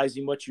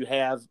utilizing what you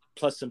have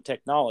plus some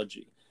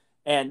technology.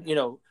 And,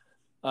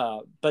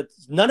 but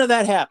none of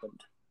that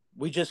happened.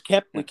 We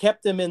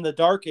kept them in the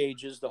dark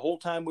ages the whole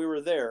time we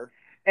were there.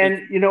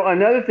 And,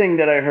 another thing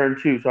that I heard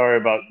too, sorry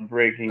about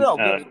breaking.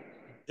 No,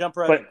 jump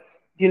right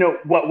in.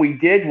 What we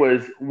did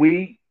was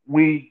we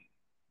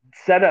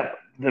set up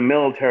the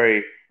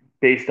military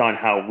based on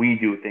how we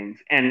do things.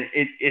 And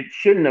it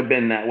shouldn't have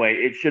been that way.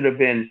 It should have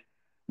been,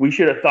 we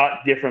should have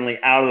thought differently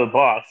out of the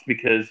box,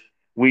 because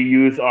we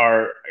use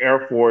our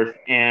Air Force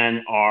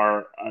and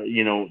our,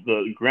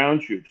 the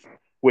ground troops,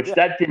 which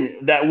that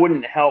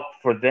wouldn't help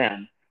for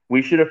them.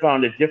 We should have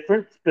found a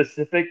different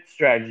specific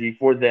strategy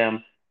for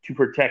them to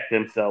protect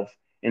themselves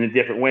in a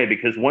different way,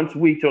 because once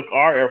we took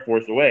our Air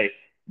Force away,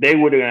 they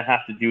were going to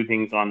have to do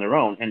things on their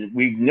own. And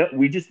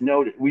we just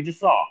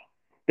saw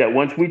that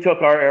once we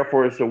took our Air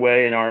Force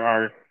away and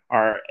our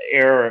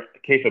air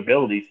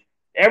capabilities,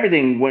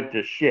 everything went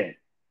to shit.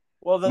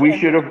 Well, we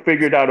should have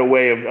figured out a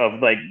way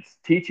of like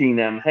teaching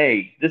them,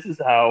 hey, this is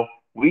how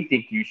we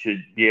think you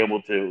should be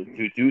able to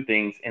do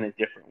things in a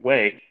different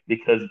way,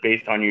 because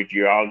based on your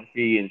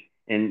geography and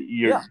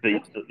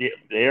the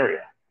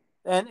area.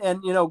 And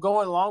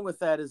going along with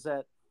that is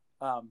that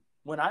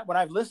when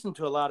I've listened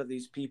to a lot of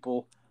these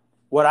people,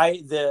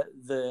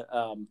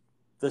 the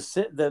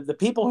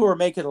people who are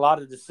making a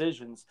lot of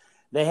decisions,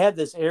 they had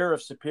this air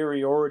of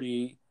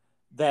superiority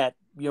that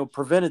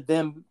prevented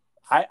them.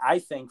 I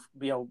think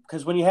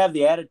because when you have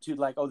the attitude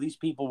like, oh, these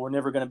people were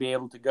never going to be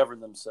able to govern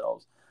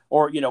themselves,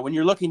 or when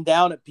you're looking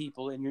down at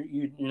people and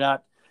you're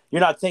not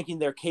thinking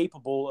they're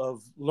capable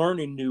of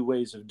learning new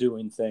ways of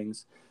doing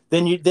things,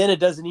 then it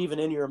doesn't even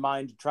enter your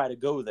mind to try to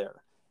go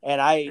there. And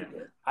I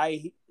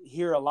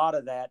hear a lot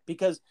of that,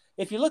 because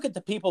if you look at the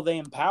people they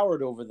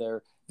empowered over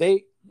there,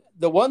 the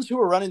ones who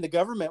were running the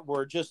government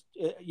were just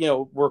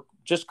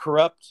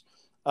corrupt.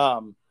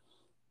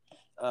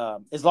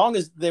 As long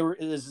as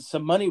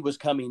some money was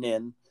coming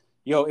in,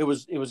 it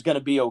was going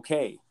to be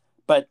okay.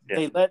 But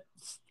they let,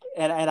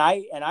 and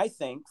I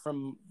think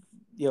from,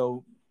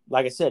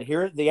 like I said,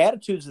 here, the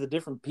attitudes of the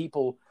different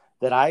people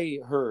that I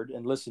heard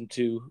and listened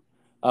to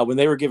when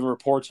they were giving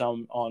reports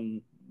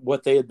on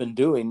what they had been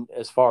doing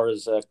as far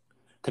as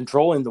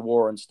controlling the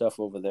war and stuff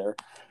over there,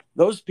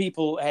 those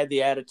people had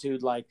the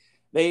attitude like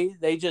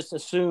they just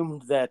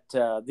assumed that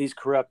these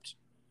corrupt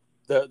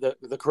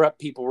the corrupt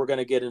people were going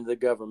to get into the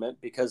government,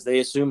 because they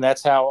assume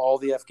that's how all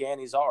the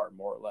Afghanis are,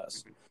 more or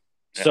less.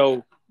 Yeah.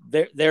 So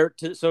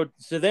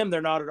to them,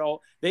 they're not at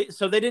all. They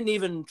didn't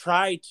even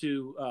try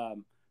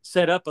to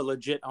set up a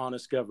legit,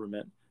 honest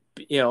government,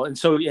 and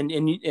so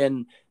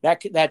and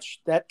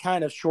that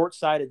kind of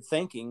short-sighted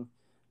thinking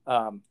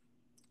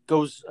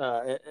goes.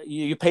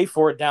 You pay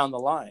for it down the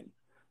line.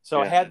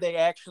 So had they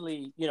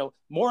actually,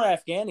 more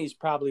Afghanis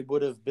probably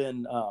would have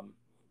been on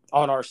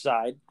our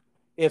side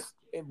if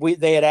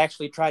they had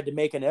actually tried to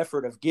make an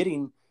effort of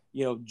getting,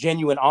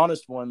 genuine,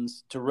 honest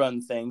ones to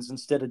run things,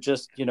 instead of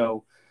just,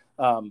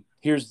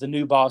 here's the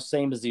new boss,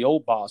 same as the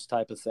old boss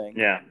type of thing.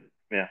 Yeah.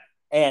 Yeah.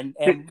 And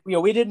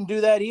we didn't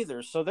do that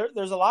either. So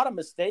there's a lot of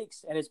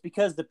mistakes, and it's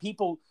because the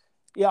people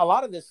Yeah, a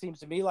lot of this seems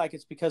to me like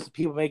it's because the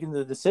people making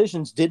the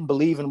decisions didn't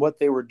believe in what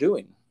they were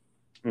doing.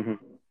 Mm-hmm.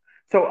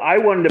 So I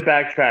wanted to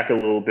backtrack a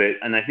little bit,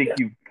 and I think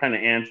you kind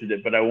of answered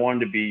it, but I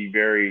wanted to be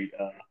very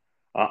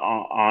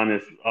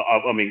honest.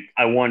 I mean,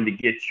 I wanted to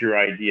get your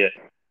idea.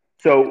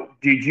 So,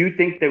 did you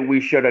think that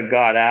we should have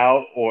got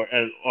out, or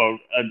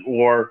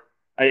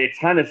it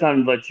kind of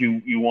sounded like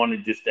you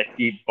wanted just to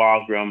keep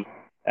Bagram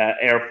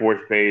Air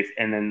Force Base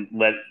and then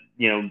let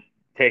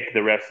take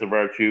the rest of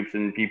our troops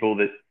and people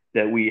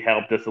that we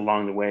helped us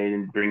along the way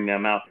and bring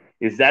them out?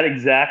 Is that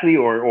exactly,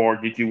 or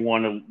did you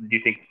want to? Do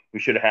you think we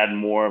should have had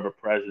more of a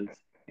presence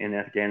in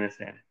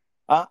Afghanistan?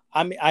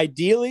 I mean,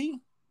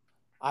 ideally,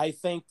 I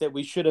think that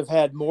we should have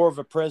had more of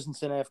a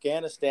presence in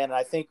Afghanistan.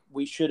 I think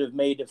we should have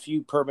made a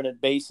few permanent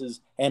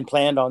bases and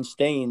planned on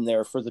staying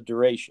there for the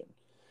duration.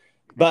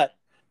 But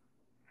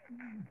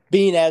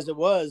being as it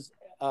was,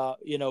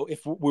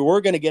 if we were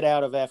going to get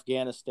out of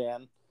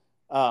Afghanistan,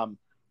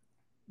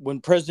 when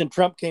President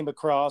Trump came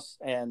across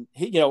and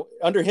he,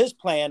 under his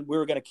plan, we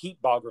were going to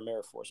keep Bagram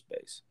Air Force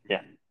Base.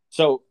 Yeah.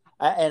 So,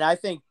 and I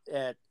think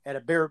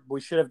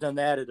we should have done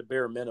that at a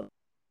bare minimum.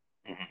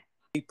 Mm-hmm.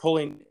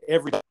 Pulling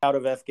everything out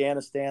of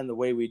Afghanistan the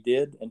way we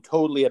did and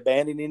totally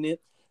abandoning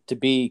it to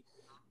be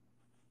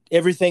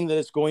everything that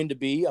it's going to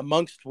be,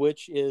 amongst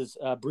which is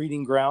a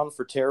breeding ground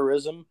for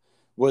terrorism,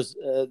 was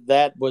a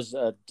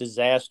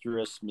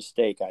disastrous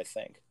mistake, I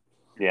think.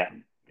 Yeah.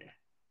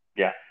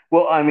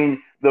 Well, I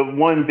mean, the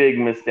one big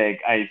mistake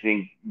I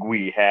think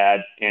we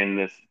had in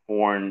this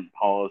foreign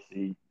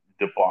policy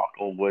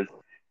debacle was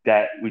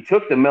that we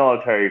took the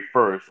military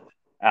first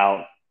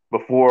out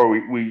before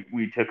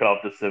we took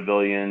out the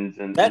civilians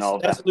and all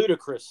that. That's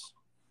ludicrous.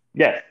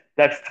 Yes,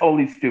 that's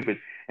totally stupid.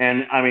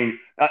 And I mean,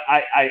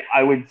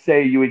 I would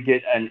say you would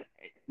get an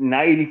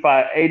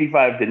 85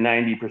 to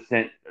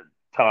 90%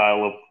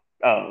 tile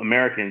of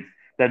Americans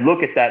that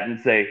look at that and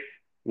say,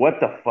 "What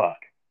the fuck?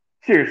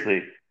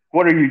 Seriously,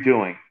 what are you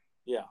doing?"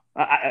 Yeah.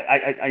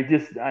 I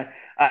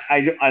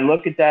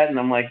look at that and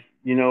I'm like,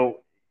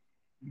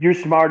 you're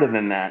smarter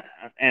than that.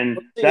 And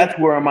that's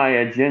where my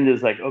agenda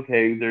is like,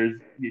 okay,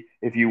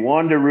 if you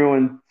want to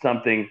ruin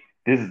something,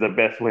 this is the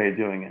best way of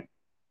doing it.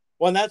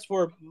 Well, and that's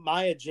where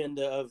my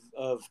agenda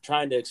of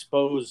trying to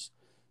expose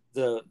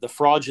the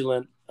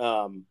fraudulent,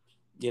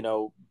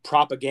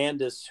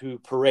 propagandists who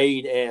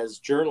parade as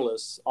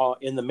journalists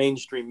in the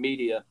mainstream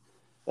media.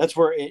 That's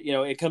where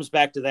it comes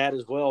back to that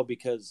as well,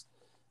 because,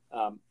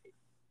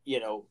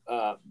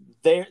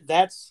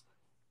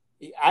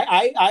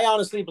 I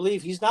honestly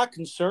believe he's not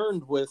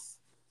concerned with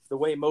the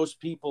way most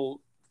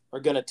people are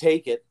going to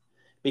take it,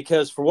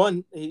 because for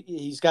one,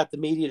 he's got the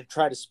media to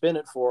try to spin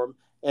it for him.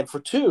 And for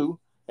two,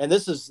 and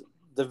this is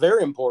the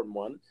very important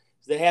one,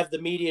 they have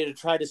the media to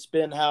try to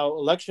spin how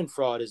election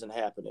fraud isn't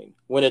happening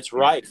when it's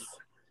rife.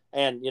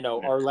 And,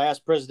 our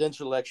last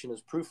presidential election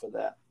is proof of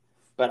that.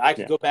 But I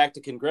could go back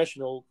to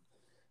congressional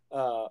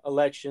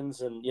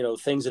elections and,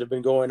 things that have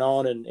been going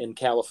on in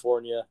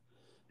California.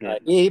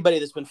 Anybody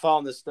that's been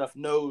following this stuff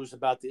knows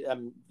about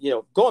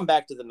going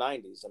back to the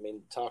 90s. I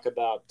mean, talk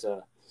about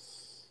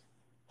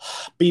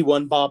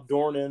B1 Bob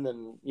Dornan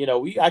and,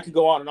 I could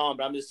go on and on,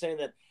 but I'm just saying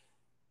that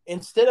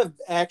instead of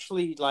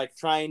actually like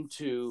trying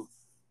to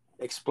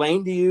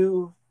explain to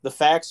you the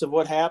facts of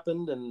what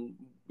happened and,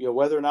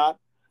 whether or not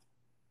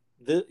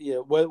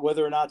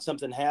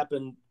something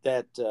happened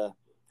that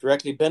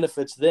directly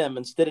benefits them,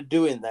 instead of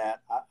doing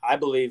that, I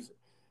believe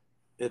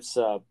it's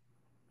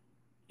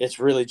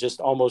really just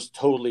almost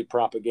totally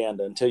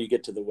propaganda until you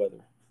get to the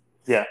weather.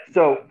 Yeah.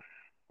 So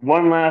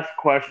one last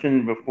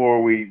question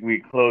before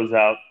we close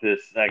out this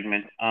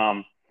segment.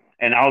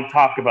 And I'll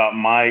talk about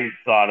my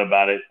thought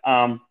about it.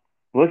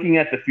 Looking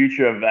at the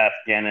future of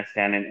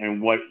Afghanistan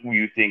and what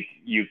you think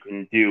you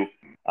can do.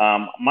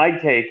 My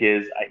take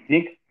is I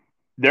think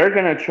they're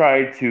going to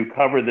try to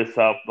cover this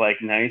up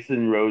like nice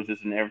and roses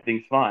and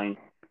everything's fine.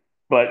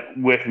 But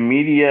with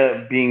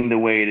media being the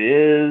way it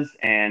is,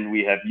 and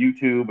we have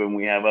YouTube and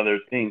we have other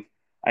things,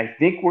 I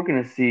think we're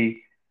going to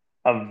see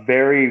a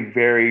very,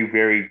 very,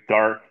 very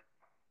dark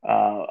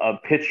a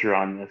picture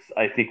on this.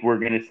 I think we're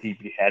going to see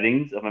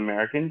beheadings of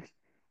Americans.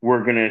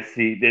 We're going to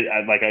see,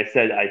 like I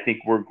said, I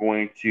think we're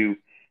going to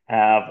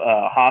have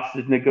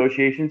hostage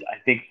negotiations. I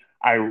think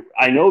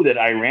I know that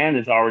Iran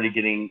is already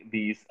getting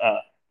these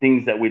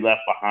things that we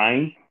left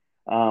behind,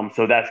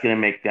 so that's going to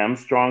make them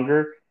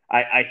stronger.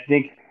 I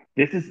think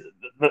this is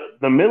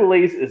the Middle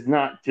East is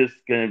not just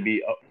going to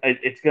be.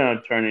 It's going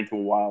to turn into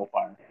a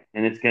wildfire,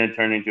 and it's going to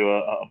turn into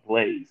a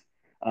blaze.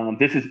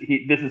 This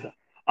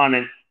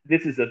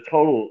is a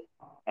total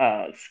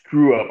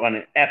screw up on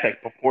an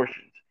epic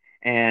proportions,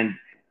 and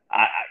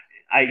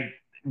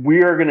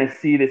we are going to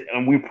see this,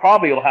 and we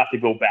probably will have to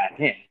go back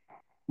in,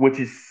 which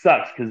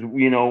sucks because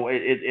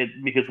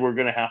because we're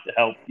going to have to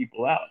help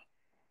people out.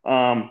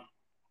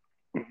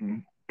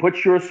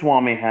 Put your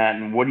Swami hat,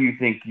 and what do you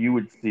think you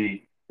would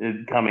see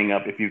coming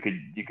up if you could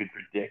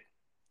predict?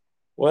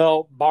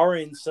 Well,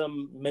 barring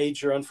some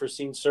major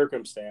unforeseen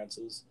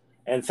circumstances,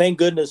 and thank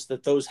goodness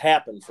that those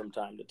happen from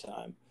time to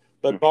time.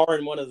 But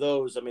barring one of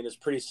those, I mean, it's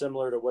pretty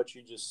similar to what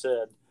you just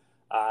said.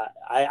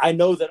 I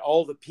know that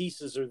all the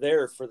pieces are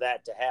there for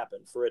that to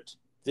happen.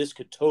 This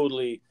could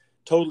totally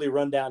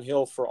run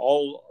downhill for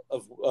all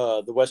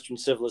of the Western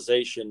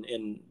civilization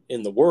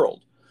in the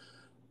world.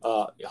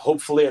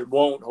 Hopefully it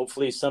won't.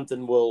 Hopefully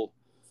something will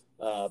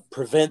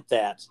prevent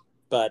that.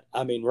 But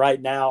I mean,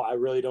 right now, I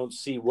really don't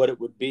see what it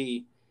would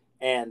be.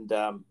 And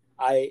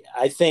I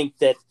think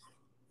that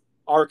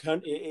our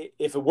country,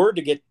 if it were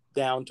to get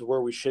down to where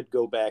we should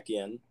go back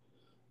in,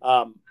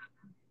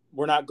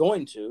 we're not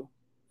going to,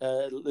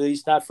 at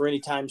least not for any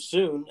time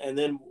soon. And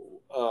then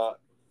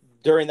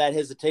during that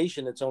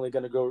hesitation, it's only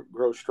going to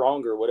grow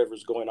stronger,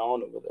 whatever's going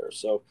on over there.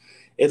 So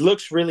it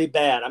looks really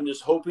bad. I'm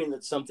just hoping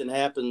that something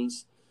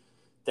happens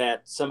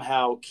that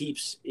somehow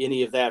keeps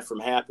any of that from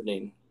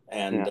happening.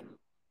 And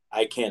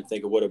I can't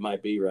think of what it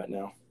might be right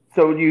now.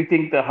 So do you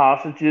think the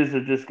hostages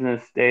are just going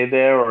to stay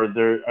there, or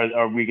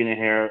are we going to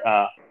hear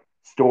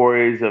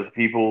stories of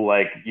people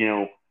like,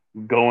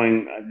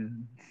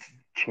 going,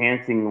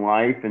 chancing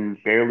life and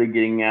barely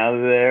getting out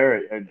of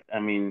there? I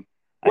mean,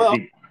 well,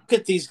 look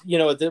at these,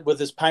 with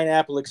this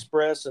Pineapple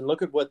Express, and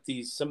look at what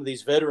some of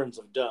these veterans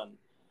have done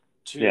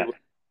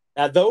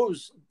now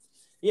those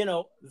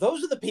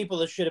are the people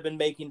that should have been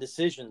making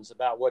decisions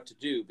about what to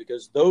do,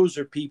 because those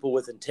are people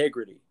with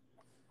integrity.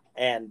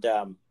 And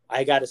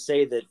I got to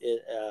say that,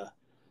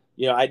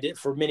 I did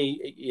for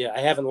many, I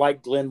haven't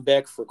liked Glenn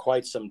Beck for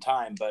quite some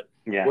time, but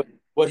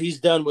what he's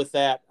done with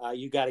that,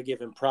 you got to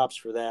give him props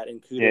for that.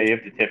 And kudos. Yeah, you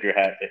have to tip your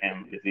hat to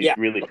him, because he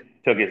really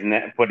put his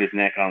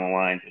neck on the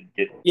line to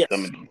get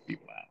some of these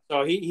people out.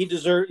 So he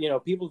deserves,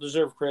 people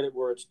deserve credit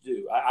where it's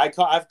due.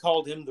 I've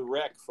called him the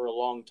wreck for a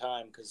long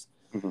time, because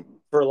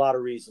for a lot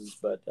of reasons.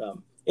 But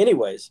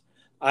anyways,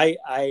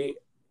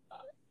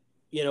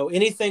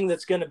 anything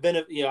that's going to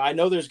benefit, I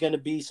know there's going to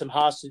be some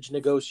hostage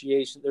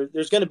negotiation.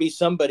 There's going to be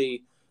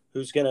somebody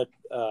who's going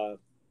to,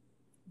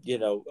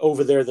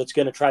 over there that's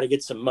going to try to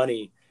get some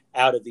money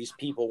out of these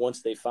people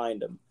once they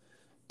find them.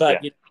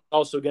 But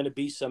also going to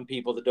be some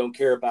people that don't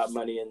care about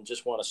money and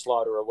just want to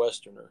slaughter a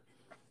Westerner.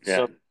 Yeah.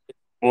 So,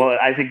 well,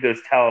 I think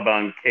those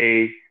Taliban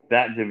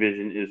that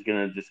division is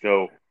going to just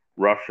go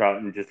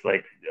roughshod and just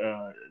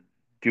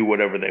do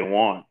whatever they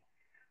want.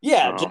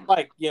 Yeah, just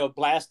like,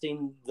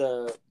 blasting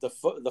the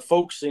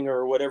folk singer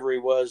or whatever he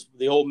was,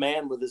 the old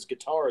man with his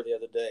guitar the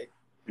other day.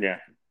 Yeah.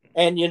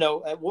 And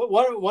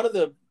one of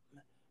the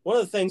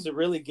things that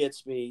really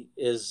gets me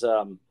is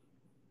the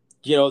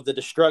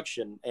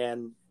destruction,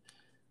 and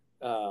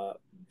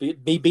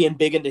being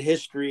big into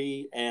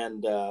history,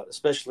 and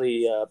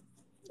especially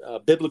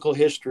biblical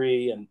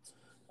history, and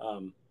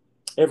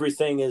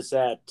everything is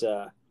that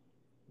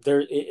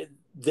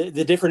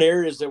the different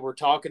areas that we're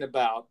talking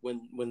about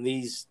when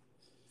these,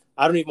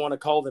 I don't even want to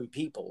call them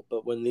people,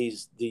 but when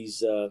these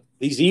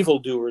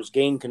evildoers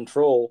gain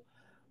control,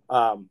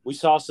 we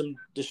saw some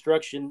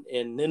destruction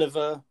in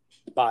Nineveh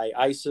by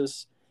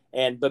ISIS,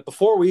 but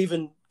before we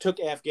even took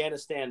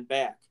Afghanistan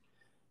back,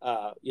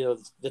 the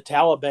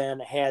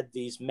Taliban had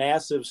these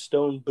massive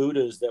stone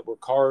Buddhas that were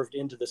carved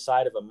into the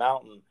side of a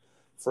mountain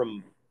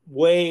from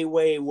way,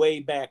 way, way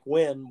back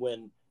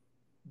when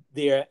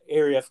the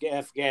area of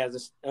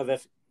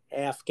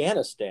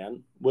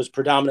Afghanistan was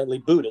predominantly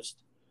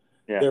Buddhist.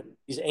 Yeah. They're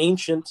these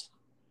ancient,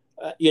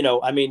 I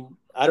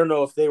don't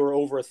know if they were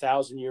over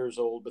 1,000 years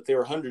old, but they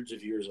were hundreds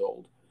of years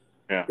old.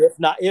 Yeah.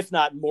 If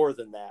not more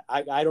than that.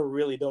 I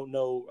don't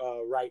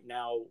know right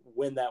now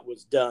when that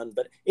was done.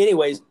 But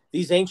anyways,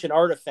 these ancient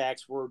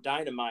artifacts were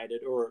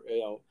dynamited, or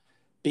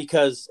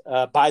because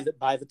by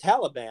the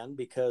Taliban,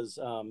 because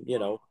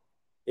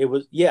it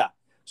was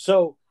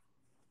So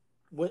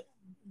when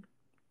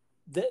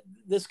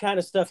this kind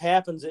of stuff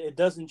happens, it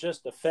doesn't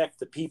just affect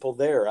the people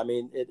there. I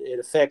mean, it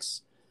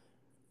affects.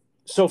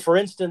 So, for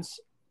instance,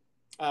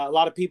 a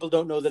lot of people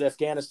don't know that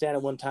Afghanistan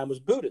at one time was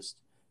Buddhist.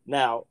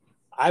 Now,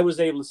 I was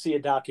able to see a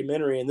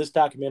documentary, and this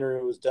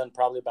documentary was done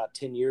probably about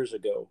 10 years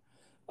ago,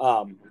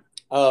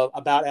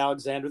 about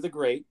Alexander the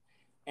Great.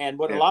 And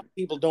what a lot of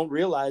people don't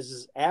realize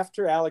is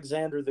after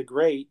Alexander the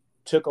Great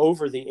took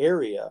over the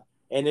area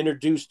and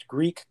introduced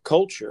Greek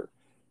culture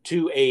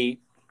to a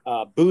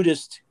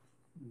Buddhist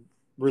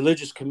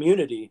religious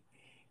community,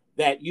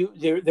 that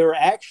there were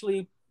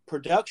actually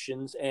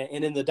productions,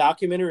 and in the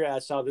documentary I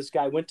saw, this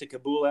guy went to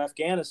Kabul,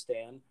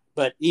 Afghanistan,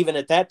 but even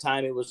at that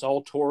time it was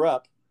all tore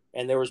up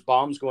and there was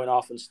bombs going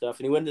off and stuff,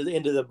 and he went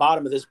into the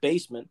bottom of this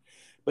basement,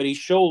 but he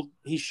showed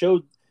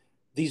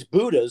these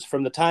Buddhas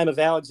from the time of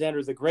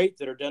Alexander the Great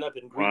that are done up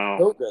in Greek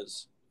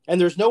togas.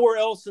 And there's nowhere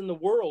else in the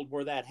world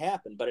where that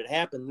happened, but it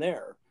happened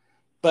there.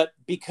 But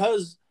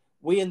because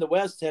we in the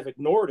West have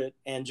ignored it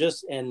and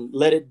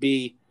let it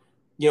be,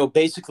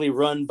 basically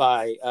run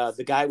by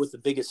the guy with the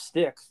biggest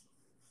stick.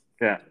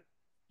 Yeah.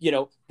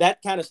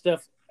 That kind of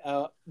stuff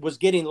was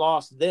getting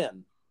lost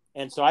then.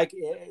 And so I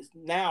can't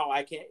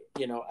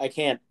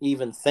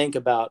even think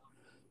about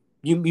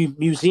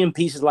museum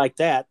pieces like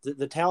that.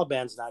 The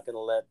Taliban's not going to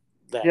let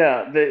that.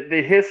 Yeah.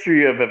 The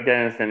history of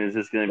Afghanistan is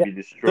just going to be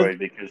destroyed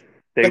because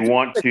they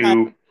want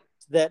to.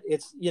 that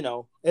it's, you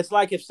know, it's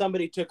like if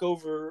somebody took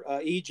over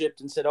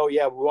Egypt and said, "Oh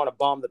yeah, we want to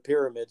bomb the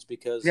pyramids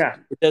because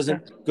it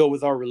doesn't go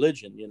with our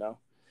religion," you know.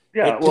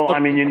 Yeah, well, I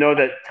mean, you know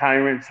that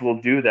tyrants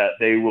will do that.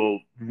 They will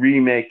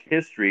remake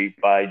history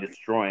by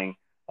destroying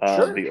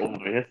the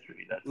older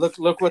history.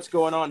 Look what's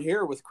going on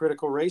here with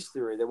critical race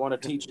theory. They want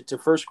to teach it to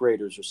first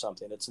graders or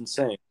something. It's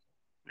insane.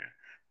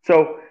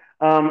 So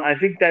I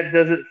think that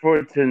does it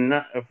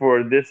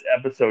for this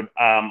episode.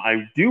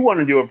 I do want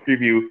to do a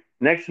preview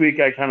next week.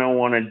 I kind of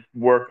want to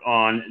work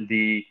on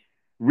the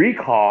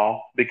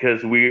recall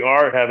because we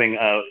are having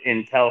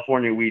in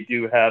California. We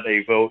do have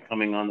a vote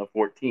coming on the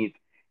 14th,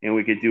 and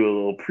we could do a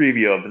little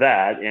preview of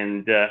that.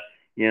 And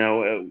you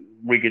know,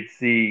 we could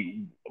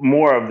see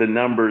more of the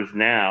numbers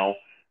now.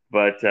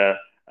 But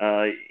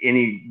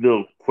any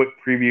little quick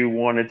preview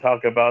want to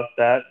talk about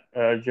that,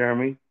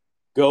 Jeremy?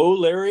 Go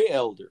Larry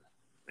Elder.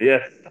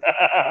 Yes,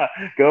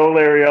 go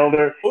Larry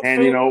Elder,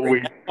 and you know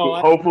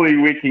hopefully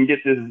we can get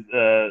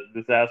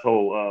this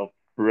asshole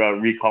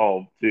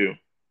recalled too.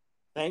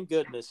 Thank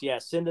goodness. Yeah,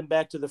 send him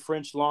back to the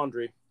French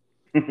Laundry.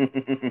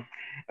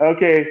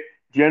 Okay,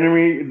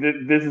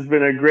 Jeremy, this has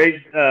been a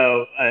great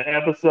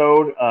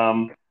episode.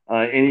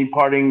 Any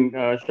parting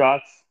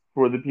shots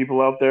for the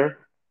people out there?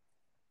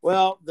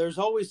 Well, there's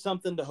always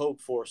something to hope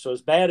for. So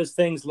as bad as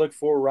things look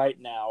for right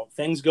now,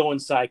 things go in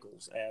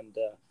cycles, and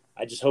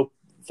I just hope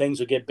things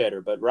will get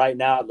better. But right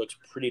now, it looks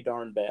pretty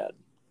darn bad.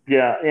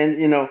 Yeah, and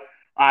you know,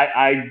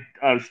 I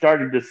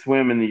started to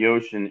swim in the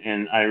ocean,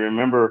 and I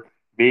remember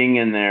being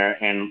in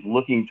there and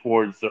looking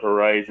towards the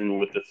horizon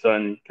with the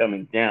sun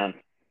coming down,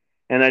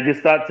 and I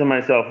just thought to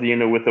myself, you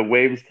know, with the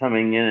waves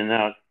coming in and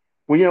out,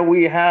 well, you know,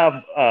 we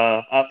have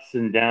ups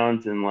and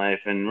downs in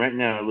life, and right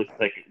now it looks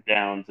like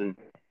downs, and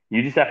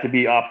you just have to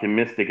be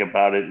optimistic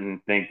about it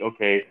and think,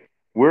 okay,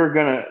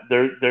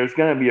 there's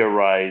gonna be a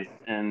rise,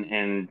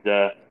 and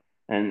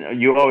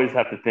you always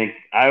have to think.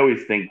 I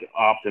always think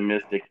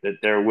optimistic that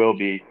there will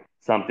be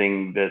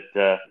something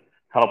that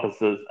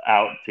helps us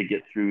out to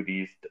get through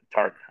these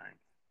dark times.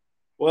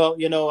 Well,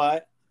 you know,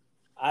 I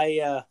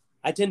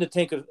tend to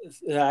think of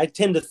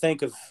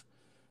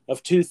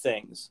two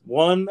things.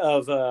 One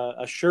of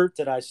a shirt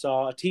that I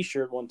saw, a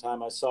T-shirt one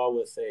time I saw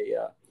with it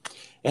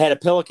had a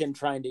pelican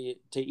trying to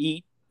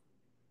eat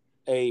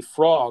a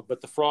frog, but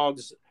the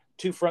frog's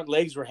two front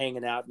legs were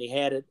hanging out, and he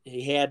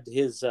had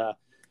his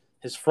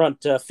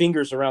front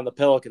fingers around the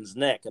pelican's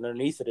neck, and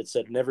underneath it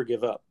said "Never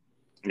give up."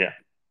 Yeah.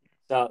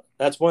 So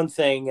that's one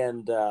thing,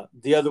 and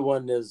the other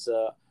one is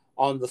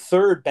on the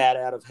third "Bat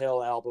Out of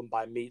Hell" album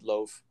by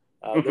Meatloaf.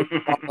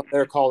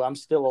 They're called "I'm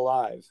Still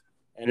Alive,"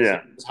 and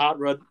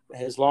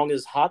as long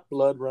as hot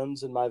blood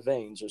runs in my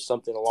veins, or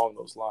something along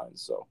those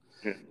lines. So,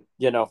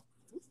 you know,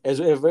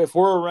 if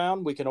we're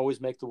around, we can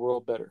always make the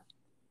world better.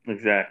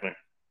 Exactly.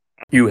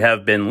 You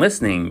have been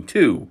listening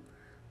to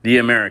The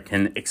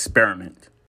American Experiment.